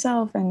connected to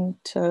myself and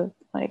to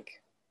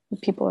like the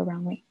people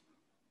around me.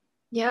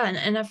 Yeah,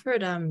 and I've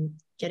heard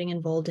getting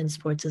involved in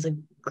sports is a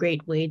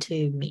great way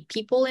to meet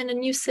people in a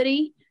new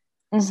city.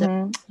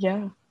 So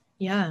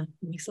yeah, it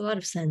makes a lot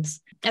of sense.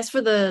 As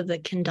for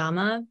the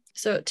kendama,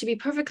 so to be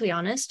perfectly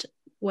honest,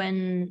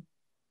 when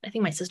I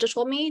think my sister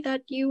told me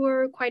that you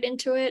were quite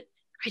into it,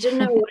 I didn't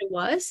know what it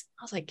was.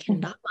 I was like,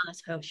 kendama.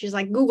 So she's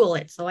like, Google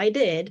it. So I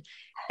did.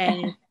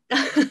 And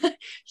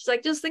she's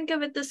like, just think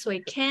of it this way.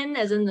 Ken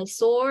as in the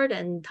sword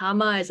and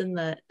tama as in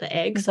the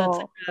egg. So it's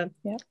like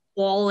a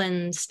ball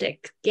and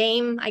stick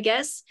game, I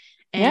guess.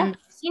 And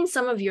I've seen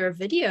some of your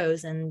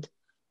videos, and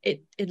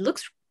it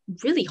looks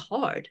really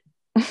hard.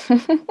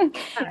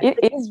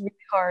 It is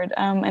really hard.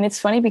 And it's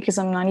funny because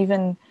I'm not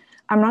even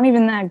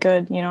that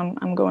good.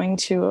 I'm going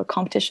to a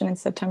competition in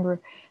September,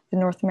 the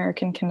North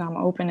American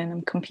Kendama Open, and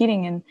I'm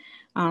competing, and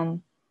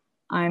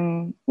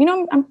I'm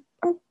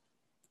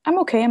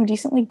okay. I'm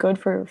decently good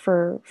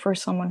for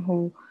someone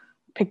who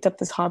picked up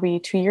this hobby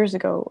 2 years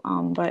ago.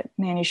 But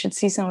man, you should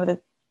see some of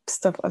the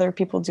stuff other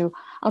people do.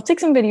 I'll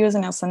take some videos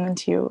and I'll send them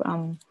to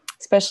you.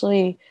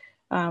 Especially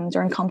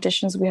during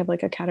competitions, we have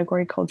like a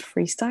category called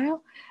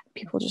freestyle.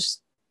 People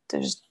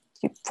there's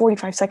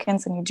 45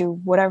 seconds and you do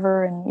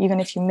whatever, and even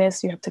if you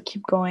miss, you have to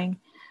keep going.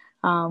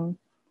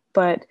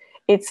 But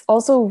it's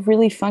also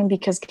really fun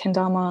because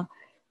kendama,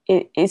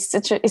 it's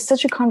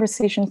such a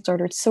conversation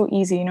starter. It's so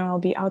easy. I'll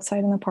be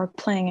outside in the park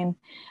playing, and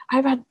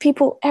I've had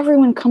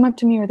everyone come up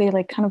to me, or they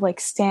like kind of like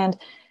stand.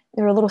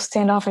 They're a little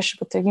standoffish,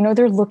 but they're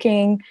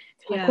looking.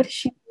 They're like, what is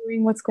she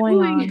doing? What's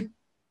going on?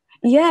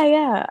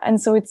 Yeah. And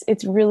so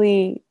it's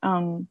really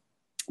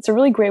it's a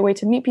really great way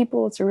to meet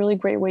people. It's a really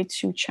great way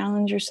to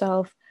challenge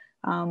yourself.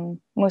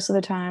 Most of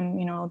the time,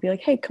 I'll be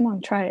like, hey, come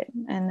on, try it.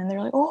 And then they're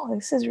like, oh,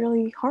 this is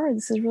really hard.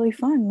 This is really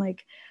fun.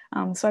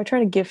 So I try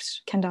to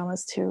gift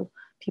kendamas to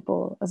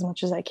people as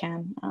much as I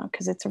can,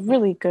 because it's a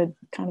really good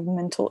kind of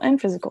mental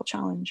and physical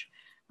challenge.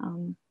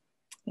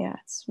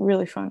 It's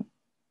really fun.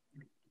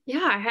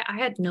 Yeah, I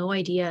had no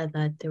idea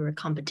that there were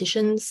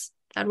competitions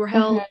that were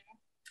held.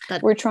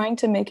 That we're trying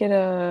to make it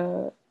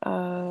a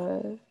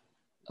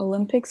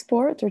Olympic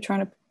sport. They're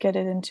trying to get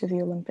it into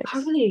the Olympics.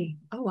 Oh, really?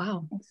 Oh,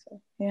 wow.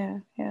 So, yeah.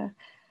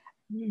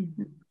 It's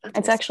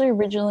awesome. actually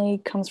originally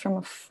comes from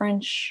a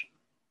French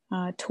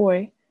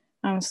toy.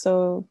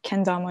 So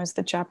kendama is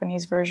the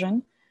Japanese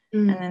version,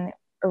 and then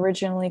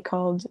originally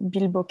called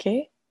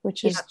bilboquet,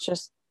 which is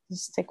just the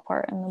stick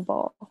part and the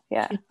ball.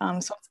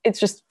 So it's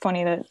just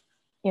funny that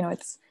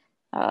it's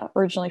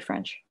originally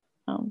French.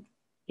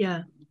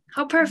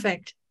 How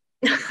perfect.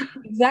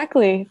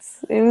 Exactly.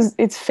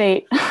 It's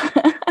fate.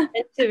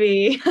 Meant to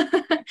be.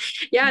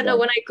 No,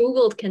 when I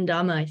Googled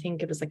kendama, I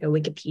think it was like a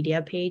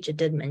Wikipedia page. It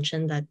did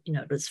mention that,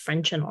 it was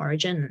French in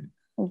origin.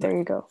 There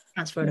you go.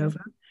 Transferred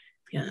over.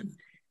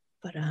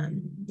 But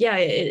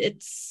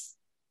it's,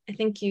 I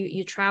think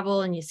you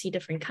travel and you see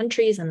different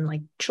countries, and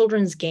like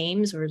children's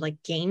games or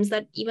like games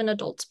that even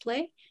adults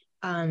play.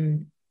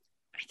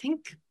 I I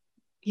think,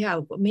 yeah,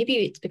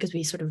 maybe it's because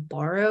we sort of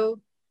borrow,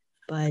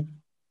 but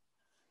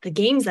the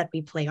games that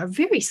we play are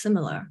very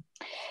similar.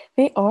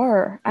 They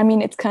are. I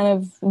mean, it's kind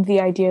of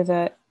the idea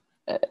that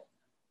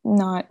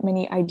not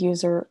many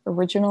ideas are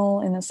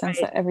original in the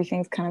sense Right. that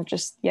everything's kind of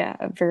just, yeah,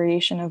 a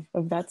variation of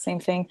that same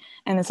thing.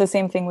 And it's the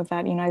same thing with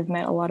that. You know, I've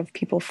met a lot of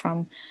people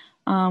from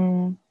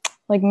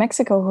like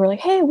Mexico who are like,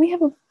 hey, we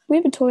have a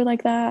toy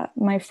like that.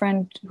 My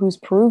friend who's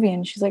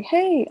Peruvian, she's like,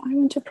 hey, I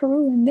went to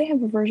Peru and they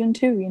have a version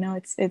too. You know,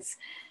 it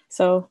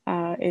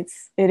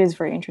is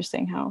very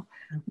interesting how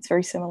it's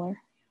very similar.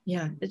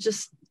 Yeah, it's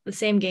just the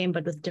same game,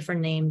 but with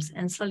different names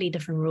and slightly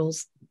different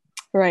rules.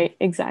 Right,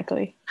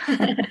 exactly.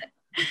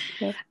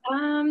 Yeah.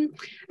 Um,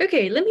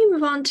 okay, let me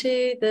move on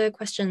to the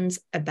questions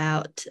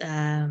about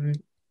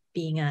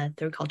being a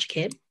third culture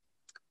kid.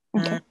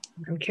 Okay.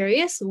 I'm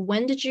curious,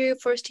 when did you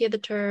first hear the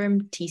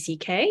term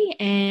TCK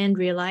and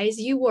realize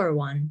you were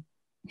one?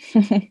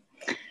 I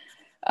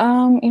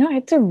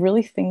had to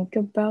really think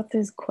about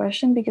this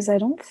question because I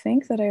don't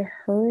think that I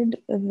heard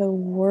the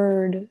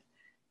word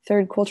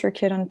third culture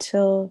kid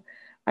until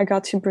I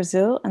got to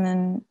Brazil and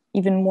then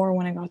even more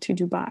when I got to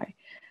Dubai.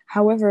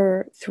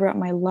 However, throughout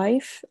my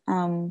life,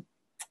 in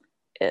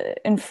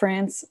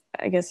France,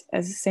 I guess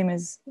as the same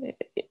as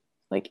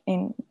like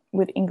in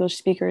with English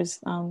speakers,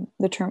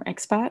 the term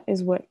expat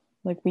is what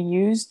like we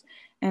used.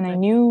 And I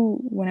knew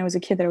when I was a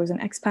kid that I was an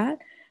expat,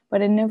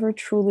 but it never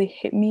truly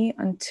hit me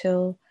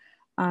until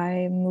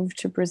I moved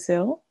to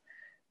Brazil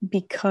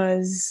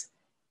because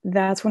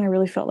that's when I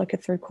really felt like a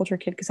third culture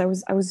kid because I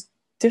was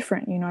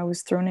different. You know, I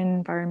was thrown in an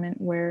environment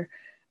where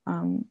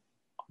um,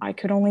 I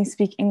could only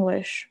speak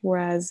English,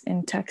 whereas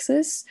in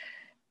Texas,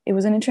 it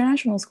was an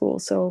international school.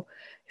 So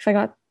if I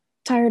got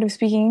tired of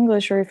speaking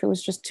English or if it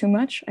was just too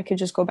much, I could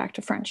just go back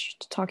to French,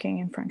 to talking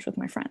in French with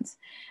my friends.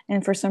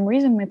 And for some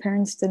reason, my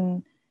parents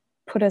didn't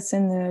put us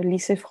in the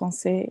Lycée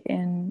Français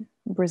in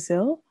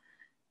Brazil.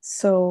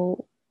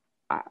 So,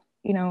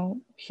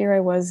 here I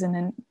was in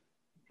an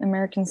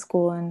American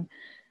school and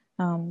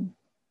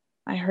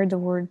I heard the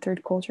word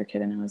third culture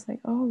kid and I was like,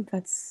 oh,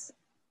 that's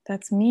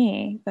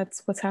me.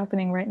 That's what's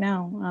happening right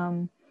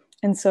now.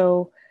 And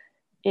so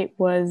it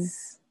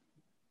was,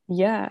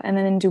 yeah. And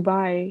then in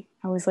Dubai,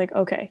 I was like,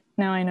 okay,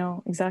 now I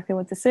know exactly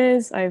what this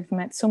is. I've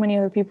met so many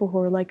other people who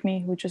are like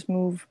me who just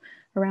move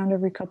around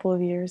every couple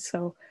of years.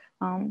 So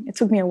it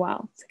took me a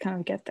while to kind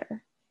of get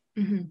there.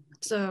 Mm-hmm.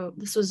 So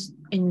this was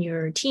in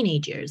your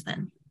teenage years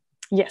then?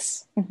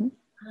 Yes. Mm-hmm.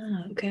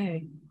 Ah,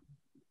 okay.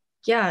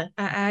 Yeah,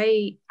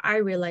 I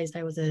realized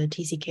I was a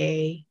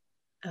TCK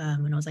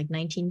when I was like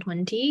 19,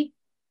 20.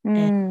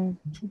 And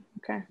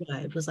Okay. yeah,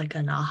 it was like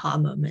an aha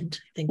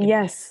moment. I think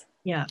Yes.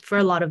 yeah, for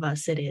a lot of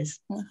us it is.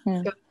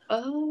 Mm-hmm. Go,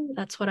 oh,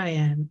 that's what I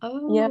am. Yep,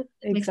 Oh,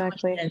 that makes so much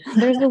exactly. sense.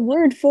 There's a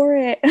word for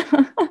it.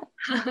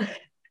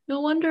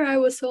 No wonder I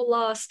was so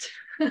lost.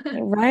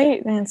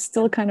 Right? And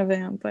still kind of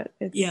am, but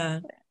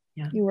Yeah.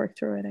 Yeah. you work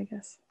through it, I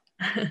guess.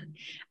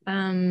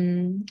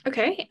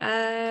 Okay.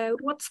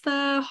 What's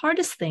the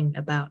hardest thing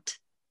about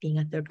being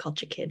a third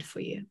culture kid for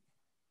you?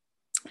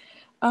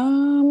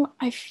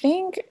 I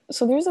think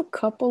so. There's a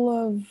couple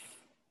of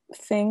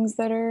things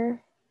that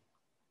are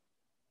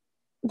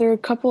there are a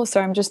couple of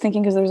sorry, I'm just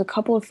thinking because there's a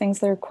couple of things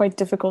that are quite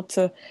difficult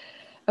to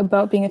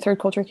about being a third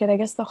culture kid. I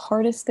guess the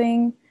hardest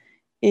thing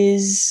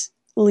is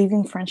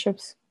leaving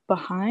friendships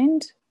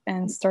behind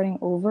and starting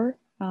over,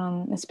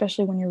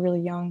 especially when you're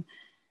really young.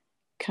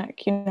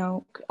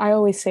 I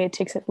always say it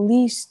takes at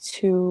least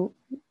 2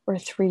 or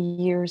 3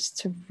 years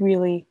to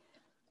really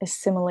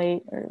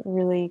assimilate or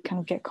really kind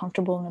of get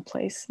comfortable in a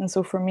place. And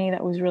so for me,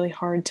 that was really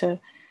hard to,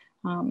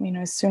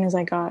 as soon as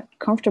I got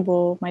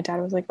comfortable, my dad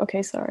was like,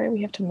 okay, sorry,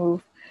 we have to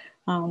move.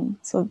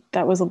 So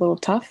that was a little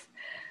tough.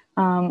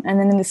 And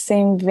then in the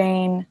same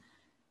vein,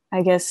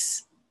 I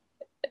guess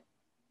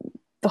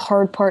the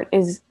hard part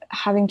is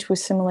having to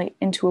assimilate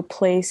into a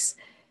place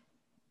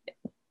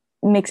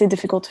makes it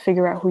difficult to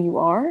figure out who you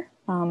are.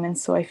 And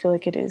so I feel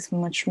like it is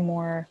much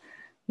more,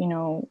 you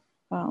know,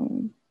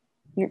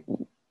 you're,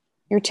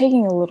 you're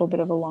taking a little bit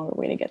of a longer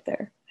way to get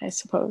there, I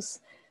suppose.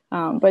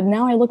 But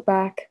now I look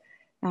back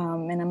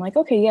and I'm like,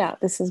 okay, yeah,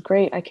 this is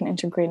great. I can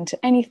integrate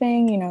into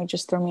anything,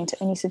 just throw me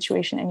into any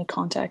situation, any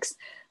context,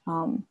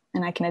 and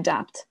I can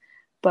adapt.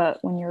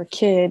 But when you're a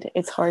kid,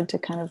 it's hard to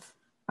kind of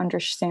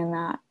understand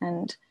that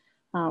and,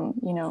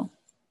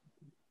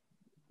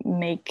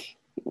 make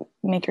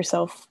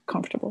yourself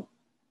comfortable.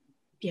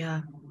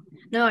 Yeah.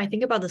 No, I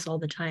think about this all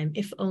the time.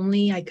 If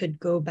only I could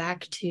go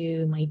back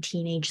to my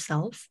teenage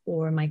self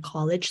or my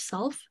college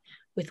self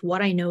with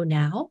what I know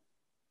now,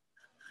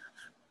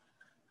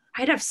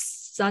 I'd have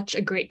such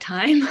a great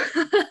time.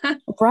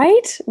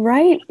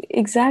 Right,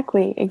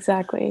 exactly.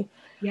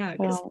 Yeah,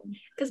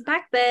 because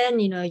back then,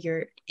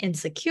 you're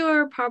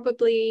insecure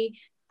probably,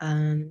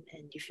 and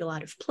you feel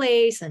out of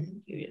place,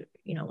 and you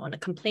want to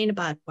complain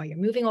about why you're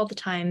moving all the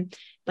time.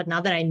 But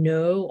now that I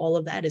know all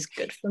of that is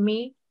good for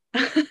me,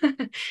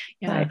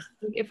 Yeah, I Nice.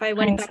 think if I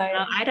went back Hindsight.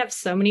 now, I'd have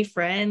so many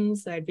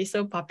friends. I'd be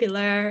so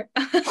popular.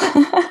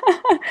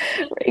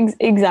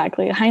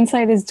 Exactly.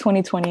 Hindsight is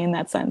 2020 in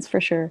that sense, for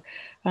sure.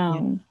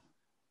 Yeah.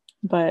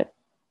 But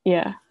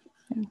yeah.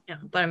 Yeah,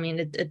 but I mean,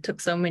 it took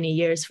so many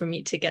years for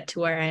me to get to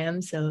where I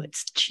am, so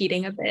it's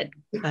cheating a bit.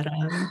 But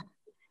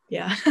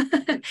yeah,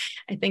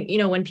 I think,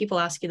 when people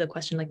ask you the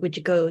question, like, would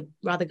you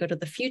rather go to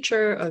the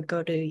future or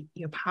go to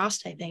your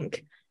past? I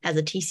think as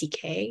a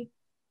TCK,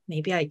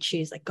 maybe I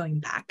choose like going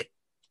back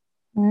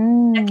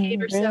a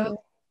decade or Really?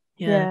 so.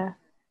 Yeah, Yeah.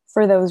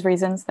 For those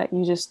reasons that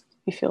you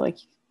feel like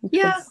you could.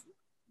 yeah,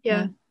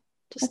 yeah. Yeah.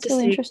 Just That's to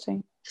really see,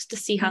 interesting.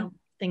 Yeah. how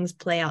things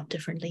play out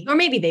differently, or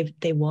maybe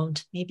they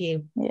won't.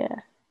 Maybe Yeah.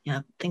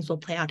 yeah, things will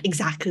play out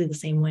exactly the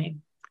same way.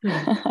 Who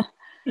knows?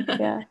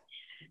 Yeah.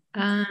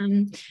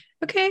 Um,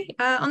 okay.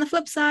 On the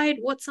flip side,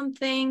 what's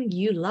something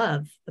you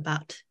love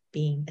about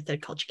being a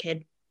third culture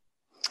kid?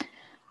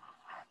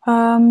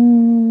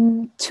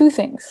 Two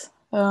things.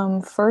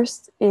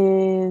 First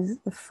is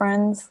the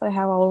friends I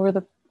have all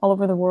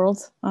over the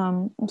world.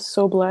 I'm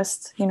so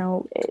blessed.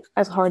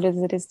 As hard as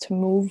it is to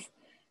move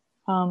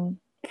from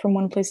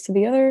one place to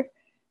the other,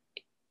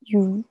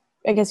 you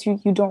I guess you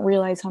don't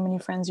realize how many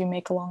friends you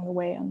make along the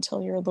way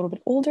until you're a little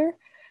bit older.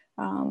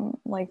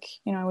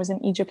 I was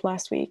in Egypt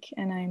last week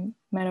and I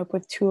met up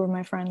with two of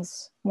my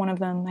friends. One of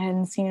them I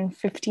hadn't seen in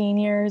 15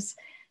 years,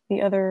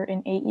 the other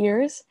in 8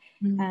 years.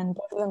 And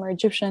both of them are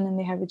Egyptian and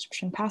they have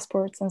Egyptian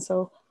passports. And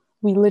so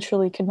we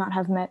literally could not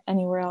have met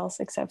anywhere else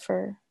except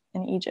for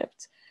in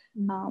Egypt.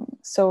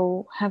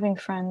 So having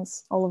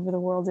friends all over the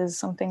world is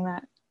something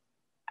that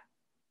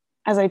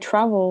as I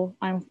travel,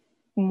 I'm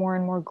more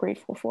and more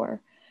grateful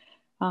for.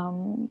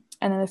 And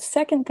then the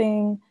second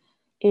thing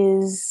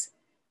is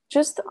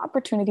just the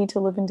opportunity to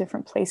live in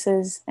different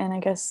places and I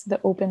guess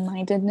the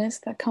open-mindedness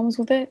that comes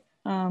with it.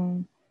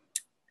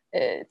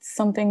 It's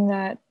something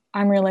that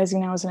I'm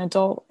realizing now as an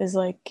adult is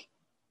like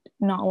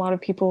not a lot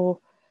of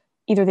people,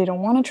 either they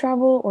don't want to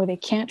travel or they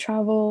can't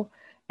travel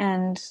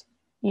and,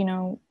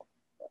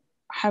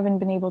 haven't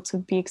been able to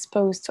be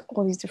exposed to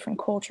all these different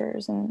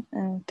cultures and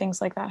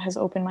things like that has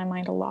opened my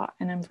mind a lot.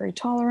 And I'm very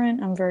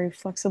tolerant, I'm very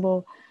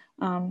flexible.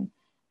 And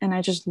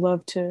I just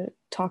love to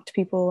talk to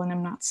people and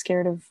I'm not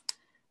scared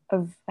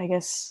I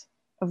guess,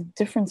 of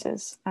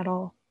differences at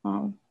all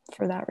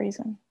for that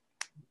reason.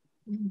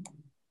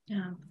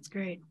 Yeah, that's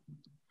great.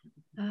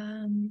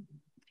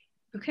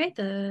 Okay,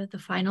 the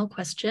final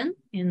question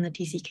in the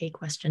TCK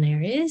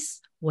questionnaire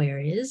is, where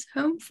is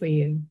home for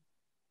you?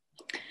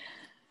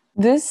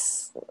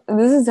 This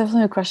is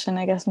definitely a question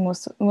I guess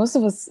most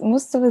of us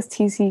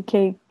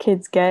TCK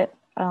kids get.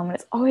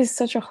 It's always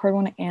such a hard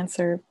one to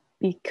answer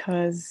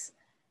because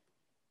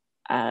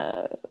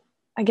I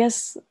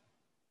guess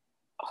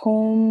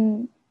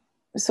home.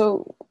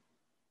 So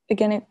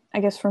again, I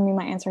guess for me,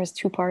 my answer has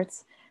two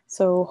parts.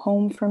 So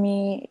home for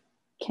me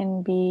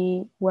can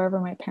be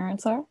wherever my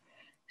parents are.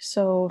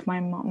 So if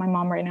my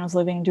mom right now is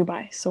living in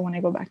Dubai, so when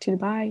I go back to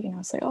Dubai,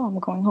 it's like, oh, I'm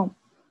going home,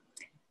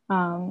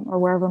 or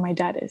wherever my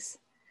dad is.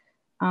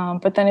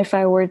 But then if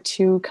I were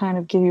to kind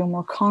of give you a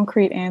more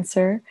concrete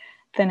answer,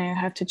 then I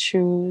have to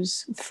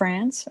choose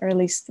France, or at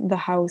least the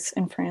house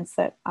in France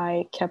that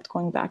I kept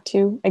going back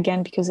to,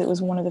 again, because it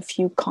was one of the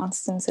few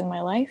constants in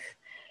my life.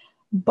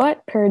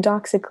 But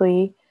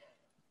paradoxically,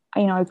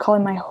 I call it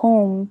my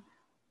home,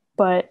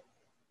 but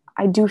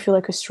I do feel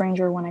like a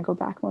stranger when I go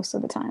back most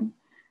of the time.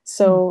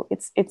 So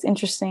it's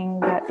interesting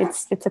that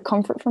it's a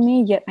comfort for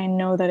me, yet I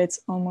know that it's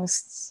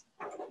almost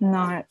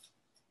not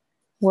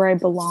where I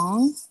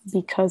belong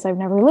because I've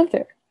never lived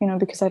there,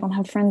 because I don't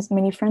have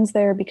many friends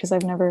there, because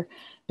I've never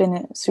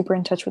been super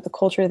in touch with the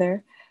culture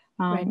there.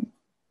 Right.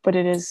 But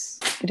it is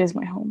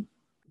my home.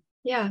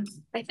 Yeah,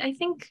 I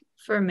think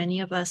for many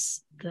of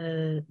us,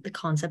 the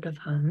concept of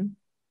home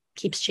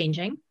keeps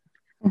changing.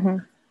 Mm-hmm.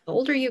 The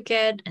older you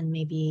get and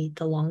maybe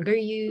the longer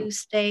you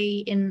stay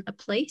in a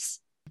place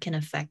can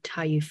affect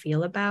how you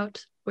feel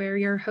about where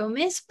your home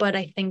is. But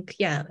I think,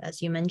 yeah,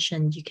 as you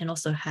mentioned, you can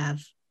also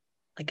have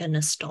like a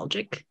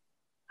nostalgic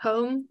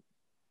home.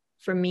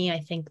 For me, I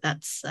think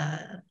that's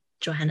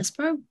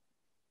Johannesburg.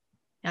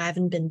 I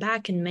haven't been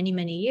back in many,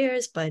 many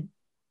years, but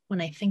when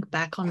I think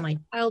back on my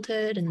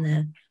childhood and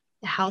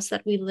the house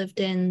that we lived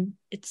in,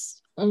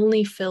 it's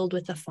only filled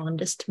with the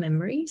fondest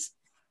memories.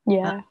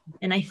 Yeah.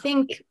 And I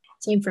think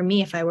same for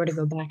me, if I were to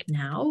go back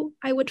now,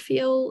 I would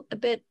feel a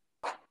bit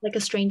like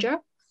a stranger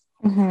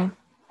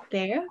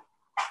there.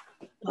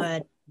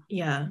 But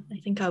yeah, I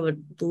think I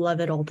would love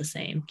it all the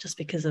same, just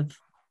because of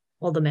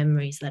all the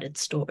memories that it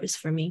stores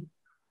for me.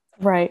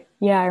 Right.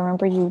 Yeah, I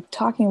remember you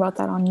talking about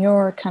that on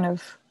your kind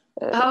of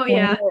Oh when you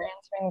yeah. were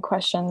answering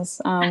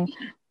questions.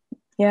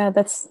 Yeah,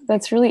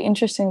 that's really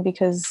interesting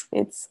because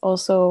it's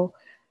also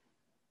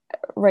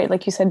right,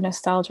 like you said,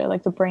 nostalgia.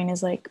 Like the brain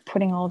is like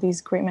putting all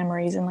these great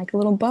memories in like a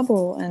little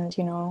bubble, and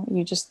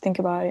you just think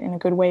about it in a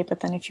good way. But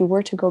then if you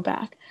were to go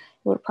back,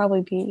 it would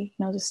probably be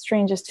the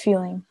strangest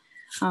feeling.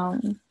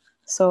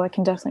 So I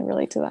can definitely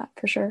relate to that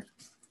for sure.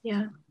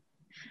 Yeah.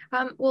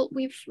 Well,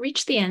 we've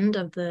reached the end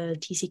of the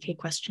TCK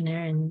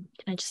questionnaire, and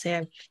can I just say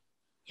I've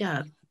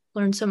yeah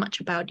learned so much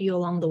about you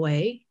along the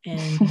way,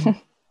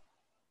 and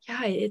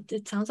yeah,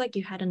 it sounds like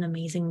you had an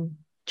amazing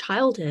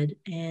childhood,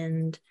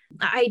 and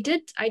I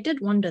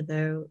did wonder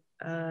though,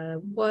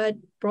 what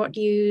brought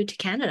you to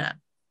Canada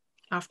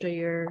after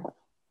your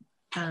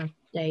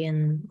day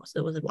in was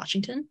it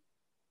Washington?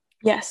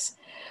 Yes.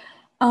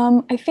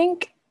 I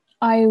think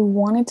I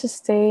wanted to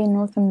stay in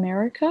North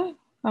America.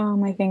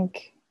 I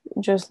think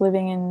just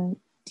living in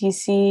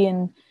DC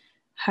and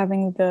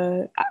having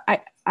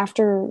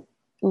after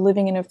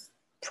living in a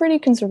pretty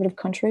conservative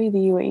country, the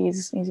UAE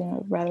is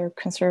rather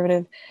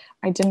conservative.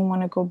 I didn't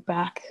want to go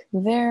back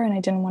there, and I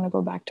didn't want to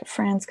go back to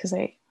France because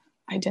I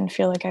didn't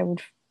feel like I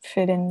would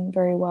fit in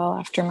very well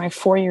after my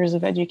 4 years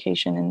of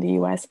education in the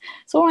US.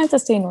 So I wanted to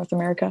stay in North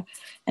America,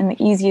 and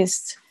the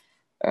easiest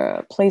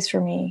place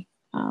for me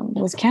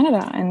was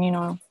Canada.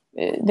 And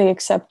they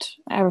accept,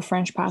 I have a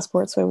French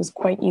passport, so it was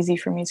quite easy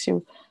for me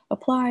to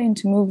apply and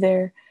to move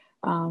there.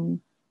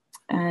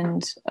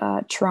 And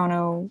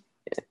Toronto,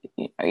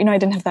 I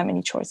didn't have that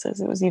many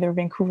choices. It was either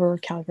Vancouver,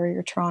 Calgary,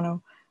 or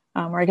Toronto,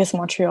 or I guess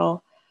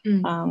Montreal.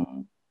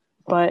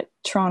 But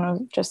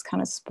Toronto just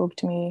kind of spoke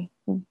to me,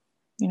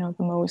 the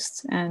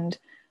most. And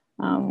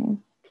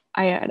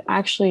I had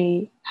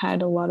actually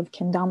had a lot of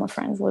kendama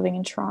friends living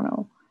in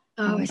Toronto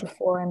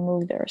before I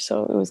moved there.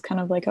 So it was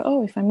kind of like,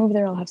 oh, if I move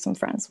there, I'll have some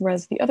friends.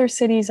 Whereas the other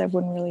cities, I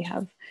wouldn't really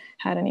have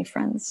had any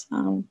friends.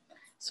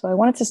 So I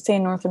wanted to stay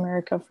in North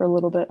America for a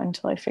little bit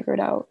until I figured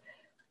out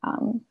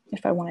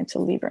if I wanted to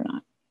leave or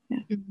not.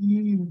 Yeah.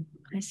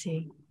 I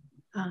see.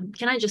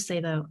 Can I just say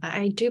though,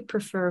 I do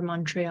prefer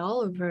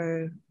Montreal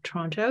over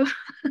Toronto.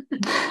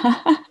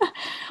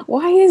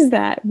 Why is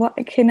that? What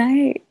can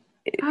I?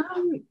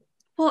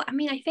 Well, I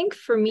mean, I think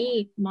for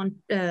me,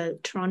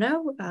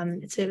 Toronto,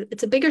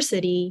 it's a bigger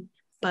city,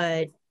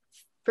 but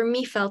for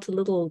me felt a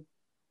little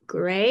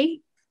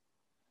gray,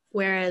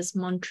 whereas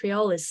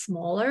Montreal is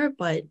smaller,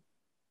 but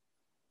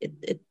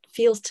it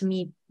feels to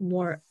me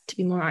to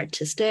be more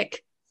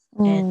artistic.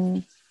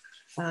 And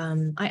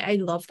I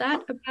love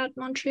that about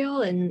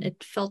Montreal, and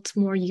it felt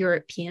more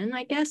European,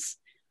 I guess.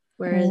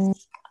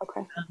 Whereas,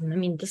 okay. I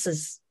mean, this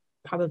is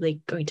probably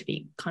going to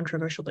be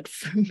controversial, but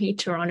for me,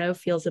 Toronto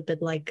feels a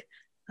bit like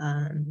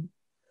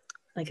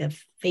a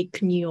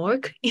fake New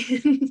York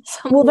in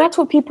some Well, way. that's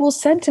what people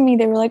said to me.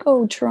 They were like,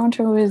 "Oh,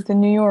 Toronto is the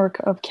New York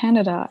of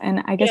Canada,"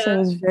 and I guess I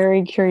was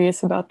very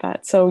curious about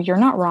that. So you're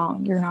not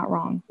wrong. You're not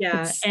wrong.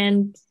 Yeah,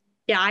 and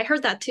yeah, I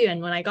heard that too.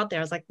 And when I got there,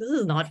 I was like, "This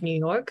is not New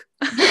York.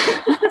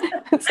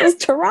 This is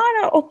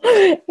Toronto."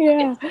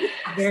 Yeah,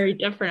 it's very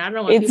different. I don't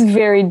know what it's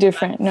very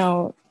different.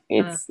 No,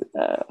 it's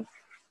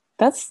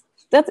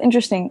that's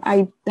interesting.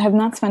 I have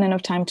not spent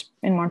enough time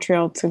in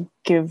Montreal to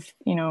give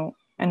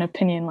an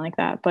opinion like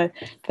that, but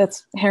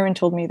that's Heron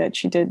told me that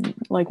she did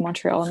like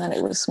Montreal and that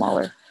it was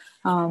smaller.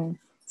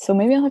 So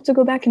maybe I'll have to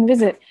go back and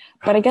visit.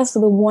 But I guess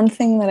the one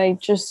thing that I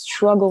just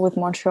struggle with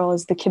Montreal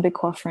is the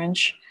Quebecois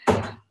French.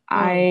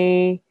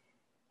 I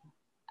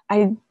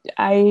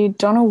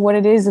don't know what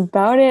it is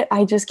about it.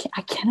 I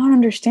cannot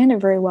understand it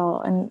very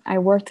well. And I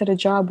worked at a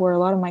job where a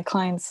lot of my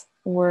clients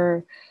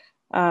were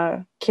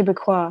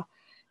Quebecois,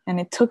 and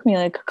it took me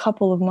like a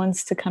couple of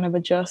months to kind of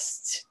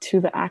adjust to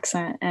the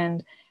accent.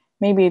 And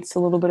maybe it's a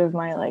little bit of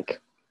my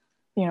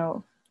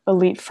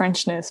elite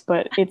Frenchness,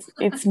 but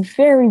it's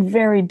very,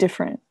 very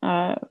different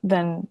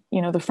than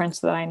the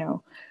French that I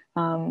know.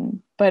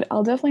 But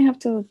I'll definitely have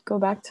to go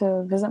back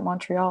to visit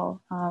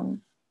Montreal,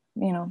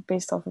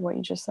 based off of what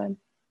you just said.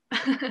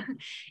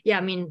 Yeah,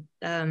 I mean,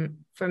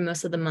 for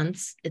most of the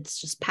months, it's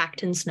just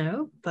packed in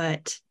snow.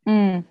 But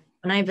Mm.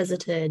 when I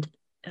visited,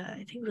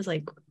 I think it was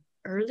like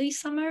early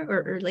summer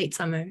or late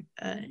summer,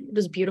 it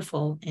was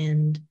beautiful.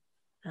 And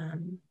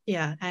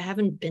yeah, I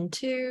haven't been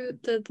to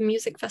the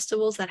music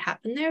festivals that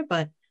happen there,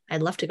 but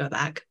I'd love to go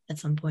back at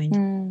some point.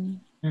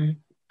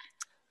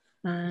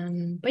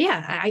 But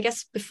yeah, I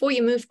guess before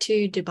you move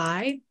to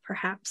Dubai,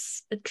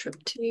 perhaps a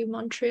trip to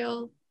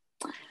Montreal.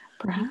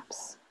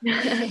 Perhaps.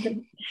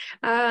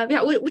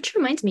 Yeah, which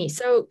reminds me.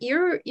 So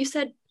you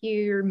said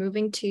you're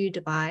moving to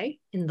Dubai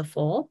in the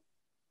fall,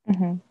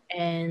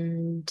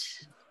 and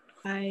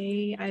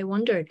I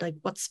wondered like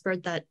what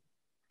spurred that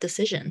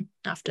decision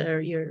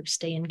after your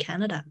stay in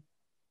Canada.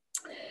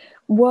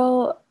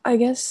 Well, I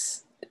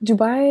guess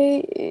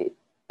Dubai,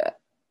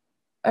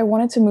 I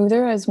wanted to move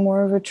there as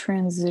more of a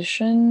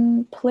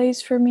transition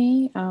place for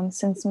me,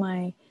 since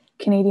my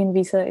Canadian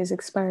visa is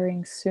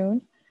expiring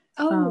soon.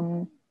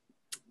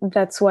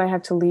 That's why I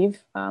have to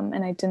leave,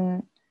 and I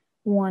didn't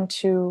want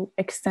to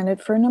extend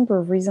it for a number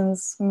of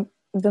reasons.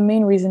 The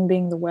main reason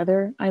being the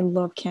weather. I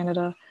love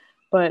Canada,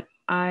 but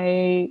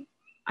I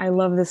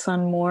love the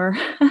sun more.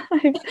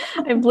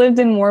 I've lived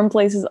in warm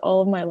places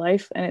all of my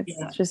life, and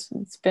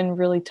it's been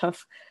really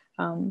tough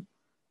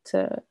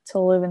to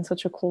live in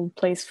such a cold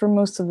place for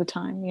most of the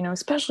time.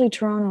 Especially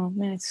Toronto.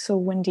 Man, it's so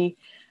windy.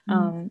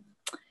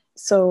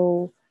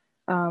 So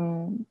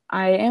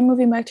I am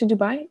moving back to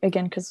Dubai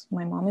again because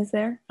my mom is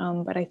there.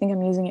 But I think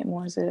I'm using it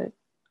more as a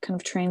kind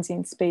of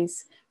transient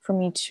space for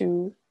me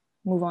to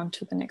move on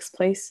to the next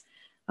place.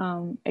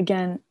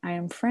 Again, I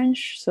am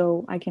French,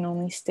 so I can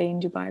only stay in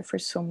Dubai for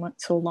so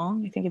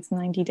long. I think it's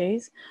 90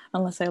 days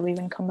unless I leave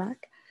and come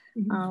back.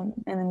 And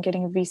then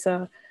getting a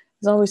visa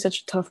is always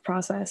such a tough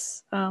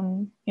process.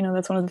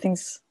 That's one of the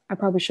things I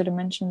probably should have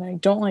mentioned that I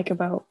don't like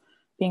about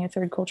being a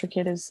third culture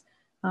kid is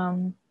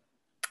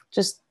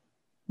just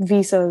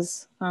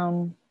visas.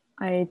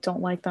 I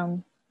don't like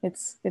them.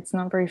 It's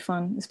not very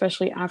fun,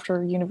 especially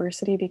after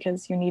university,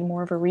 because you need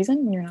more of a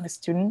reason when you're not a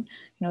student.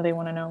 They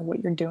want to know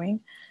what you're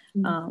doing.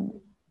 I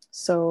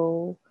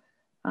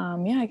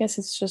guess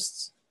it's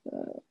just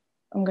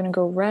I'm gonna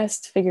go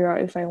rest, figure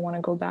out if I want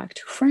to go back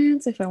to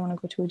France, if I want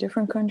to go to a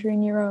different country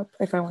in Europe,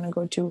 if I want to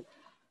go to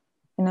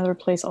another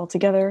place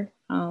altogether,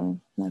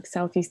 like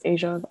Southeast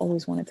Asia. I've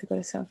always wanted to go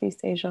to Southeast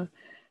Asia,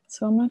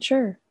 so I'm not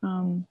sure.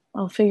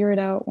 I'll figure it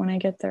out when I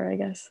get there, I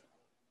guess.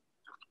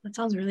 That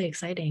sounds really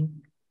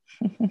exciting.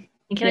 And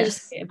can I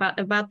just say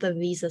about the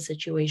visa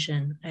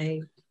situation?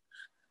 I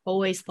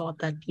always thought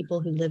that people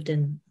who lived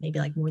in maybe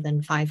like more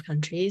than 5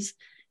 countries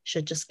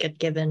should just get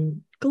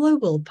given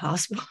global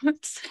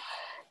passports.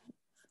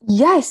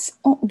 Yes,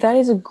 that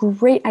is a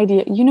great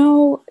idea.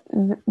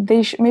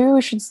 Maybe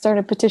we should start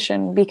a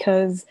petition,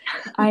 because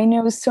I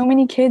know so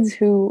many kids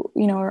who,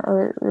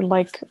 are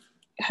like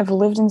have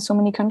lived in so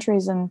many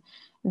countries and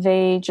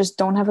they just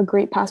don't have a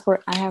great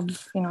passport. I'm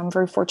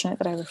very fortunate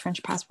that I have a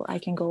French passport. I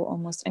can go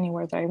almost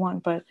anywhere that I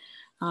want. But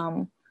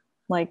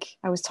like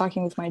I was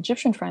talking with my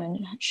Egyptian friend,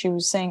 and she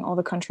was saying all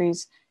the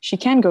countries she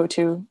can go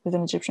to with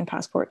an Egyptian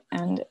passport.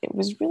 And it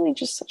was really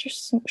just such a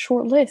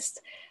short list.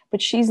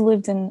 But she's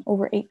lived in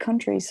over 8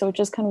 countries. So it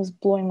just kind of was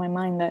blowing my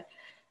mind that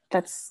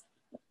that's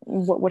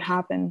what would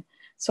happen.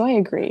 So I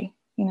agree.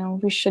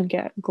 We should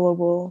get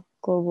global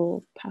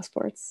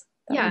passports.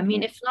 Yeah, I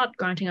mean, if not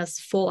granting us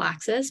full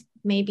access,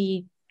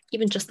 maybe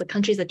even just the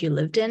countries that you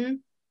lived in.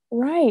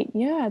 Right.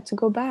 Yeah. To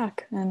go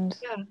back and.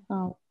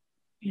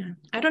 Yeah.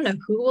 I don't know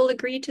who will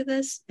agree to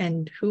this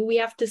and who we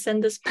have to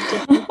send this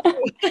petition to.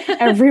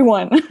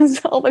 Everyone.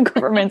 All the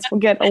governments will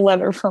get a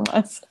letter from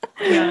us.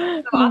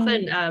 Yeah. So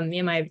often me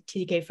and my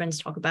TK friends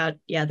talk about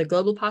the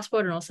global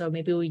passport, and also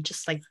maybe we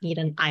just like need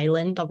an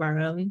island of our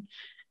own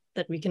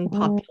that we can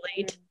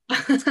populate.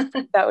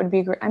 That would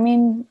be great. I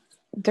mean,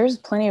 there's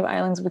plenty of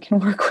islands we can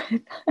work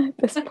with at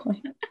this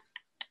point.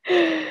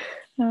 Yeah.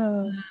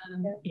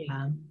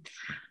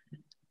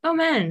 Oh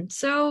man.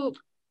 So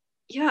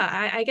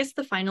I guess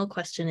the final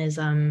question is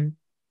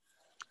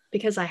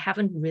because I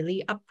haven't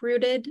really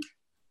uprooted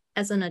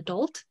as an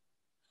adult,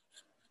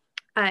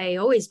 I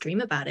always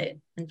dream about it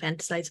and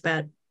fantasize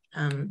about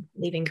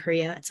leaving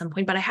Korea at some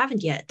point, but I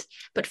haven't yet.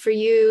 But for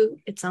you,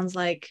 it sounds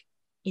like,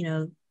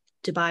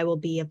 Dubai will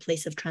be a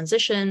place of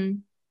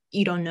transition.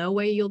 You don't know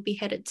where you'll be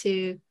headed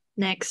to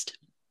next.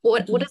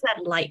 What is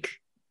that like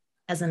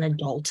as an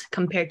adult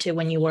compared to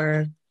when you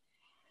were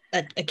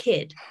a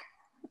kid?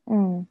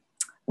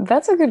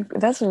 That's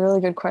a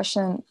really good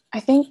question. I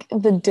think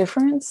the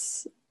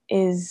difference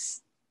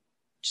is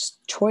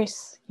just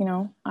choice.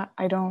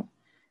 I don't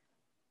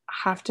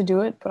have to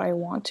do it, but I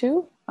want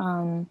to.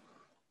 And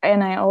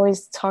I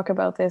always talk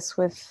about this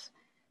with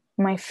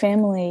my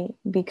family,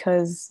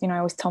 because I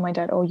always tell my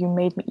dad, "Oh, you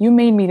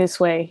made me this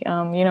way.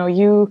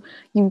 You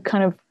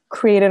kind of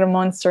created a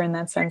monster in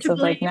that sense of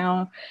like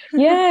now."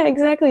 Yeah,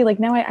 exactly. Like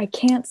now I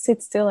can't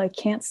sit still. I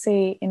can't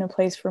stay in a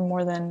place for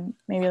more than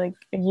maybe like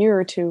a year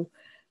or two,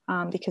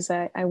 because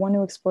I want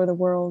to explore the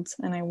world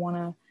and I want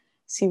to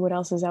see what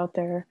else is out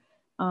there.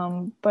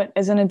 But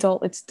as an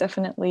adult, it's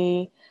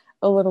definitely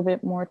a little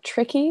bit more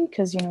tricky,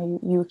 because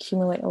you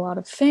accumulate a lot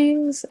of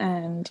things,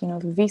 and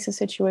the visa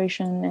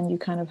situation, and you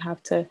kind of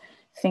have to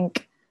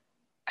think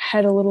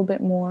ahead a little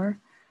bit more,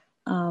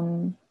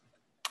 and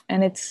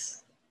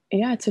it's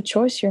a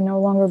choice. You're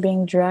no longer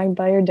being dragged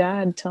by your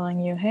dad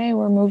telling you, "Hey,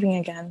 we're moving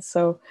again."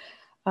 So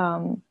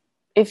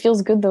it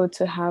feels good though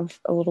to have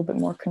a little bit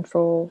more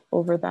control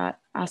over that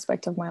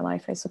aspect of my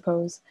life, I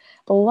suppose.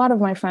 But a lot of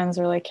my friends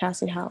are like,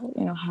 "Cassie,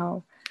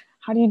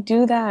 how do you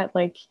do that?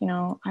 Like,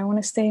 I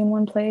want to stay in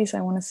one place.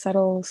 I want to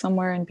settle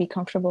somewhere and be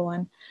comfortable."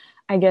 And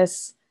I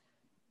guess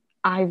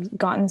I've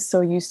gotten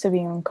so used to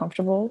being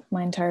uncomfortable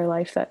my entire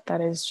life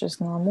that is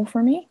just normal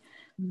for me.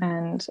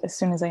 And as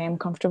soon as I am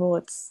comfortable,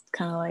 it's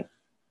kind of like,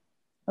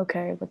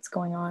 okay, what's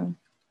going on?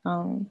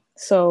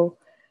 So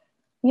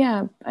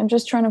yeah, I'm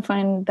just trying to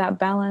find that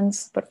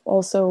balance, but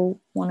also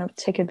want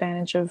to take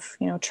advantage of,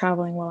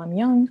 traveling while I'm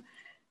young.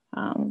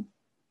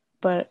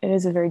 But it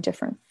is a very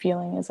different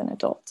feeling as an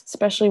adult,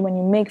 especially when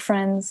you make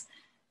friends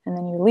and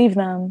then you leave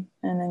them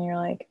and then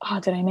you're like, "Oh,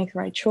 did I make the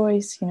right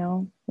choice?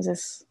 Is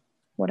this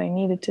what I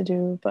needed to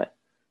do?" But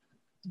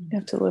you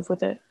have to live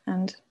with it,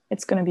 and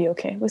it's going to be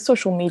okay. With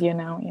social media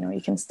now,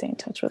 you can stay in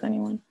touch with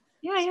anyone.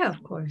 Yeah,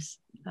 of course.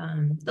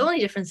 The only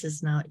difference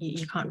is now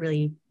you can't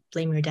really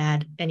blame your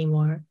dad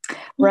anymore.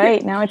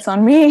 Right, now it's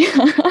on me.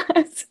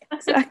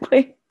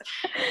 Exactly.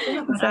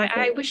 Yeah, but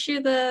exactly. I wish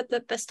you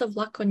the best of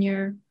luck on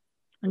your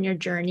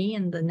journey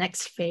and the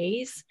next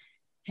phase.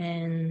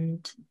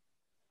 And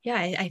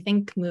I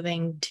think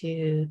moving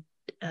to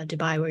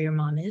Dubai, where your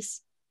mom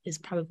is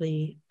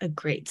probably a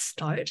great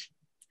start,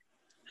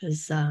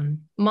 because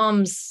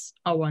moms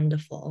are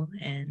wonderful,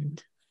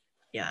 and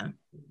yeah,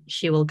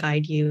 she will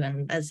guide you,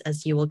 and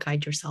as you will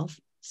guide yourself.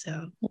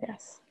 So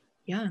Yes,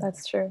 yeah,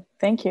 that's true.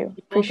 Thank you. all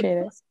the Appreciate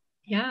it. best.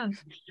 Yeah.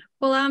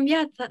 Well,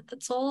 yeah,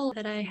 that's all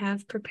that I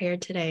have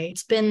prepared today.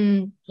 It's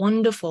been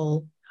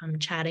wonderful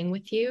chatting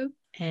with you.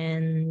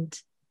 And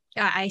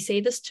yeah, I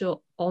say this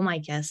to all my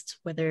guests,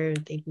 whether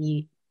they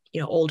be,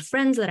 old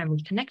friends that I'm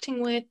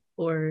reconnecting with,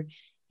 or,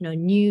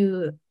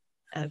 new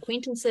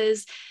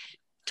acquaintances.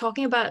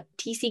 Talking about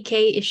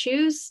TCK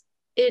issues,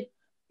 it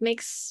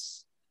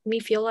makes me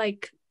feel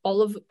like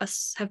all of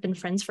us have been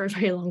friends for a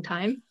very long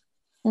time.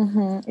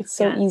 It's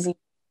so Yeah. easy.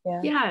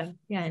 Yeah.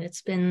 Yeah. And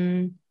it's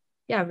been,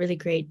 really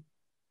great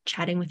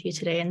chatting with you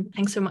today. And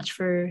thanks so much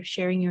for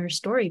sharing your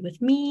story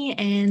with me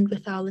and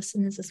with our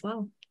listeners as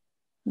well.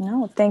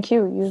 No, thank you.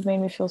 You've made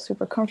me feel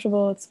super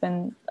comfortable. It's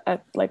been a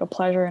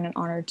pleasure and an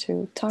honor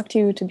to talk to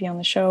you, to be on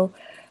the show.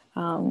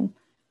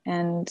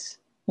 And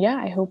yeah,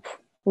 I hope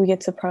we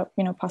get to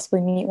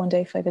possibly meet one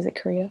day if I visit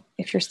Korea,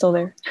 if you're still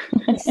there.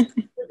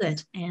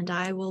 It. And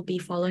I will be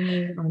following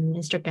you on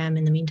Instagram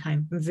in the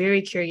meantime. I'm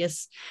very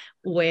curious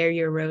where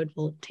your road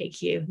will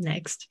take you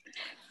next.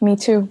 Me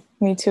too.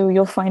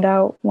 You'll find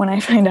out when I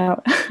find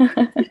out.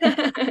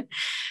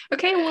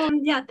 Okay, well,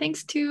 yeah,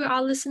 thanks to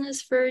our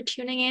listeners for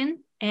tuning in,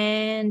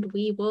 and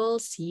we will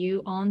see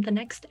you on the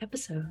next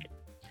episode.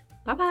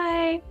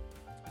 Bye-bye.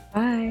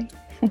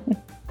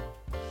 Bye.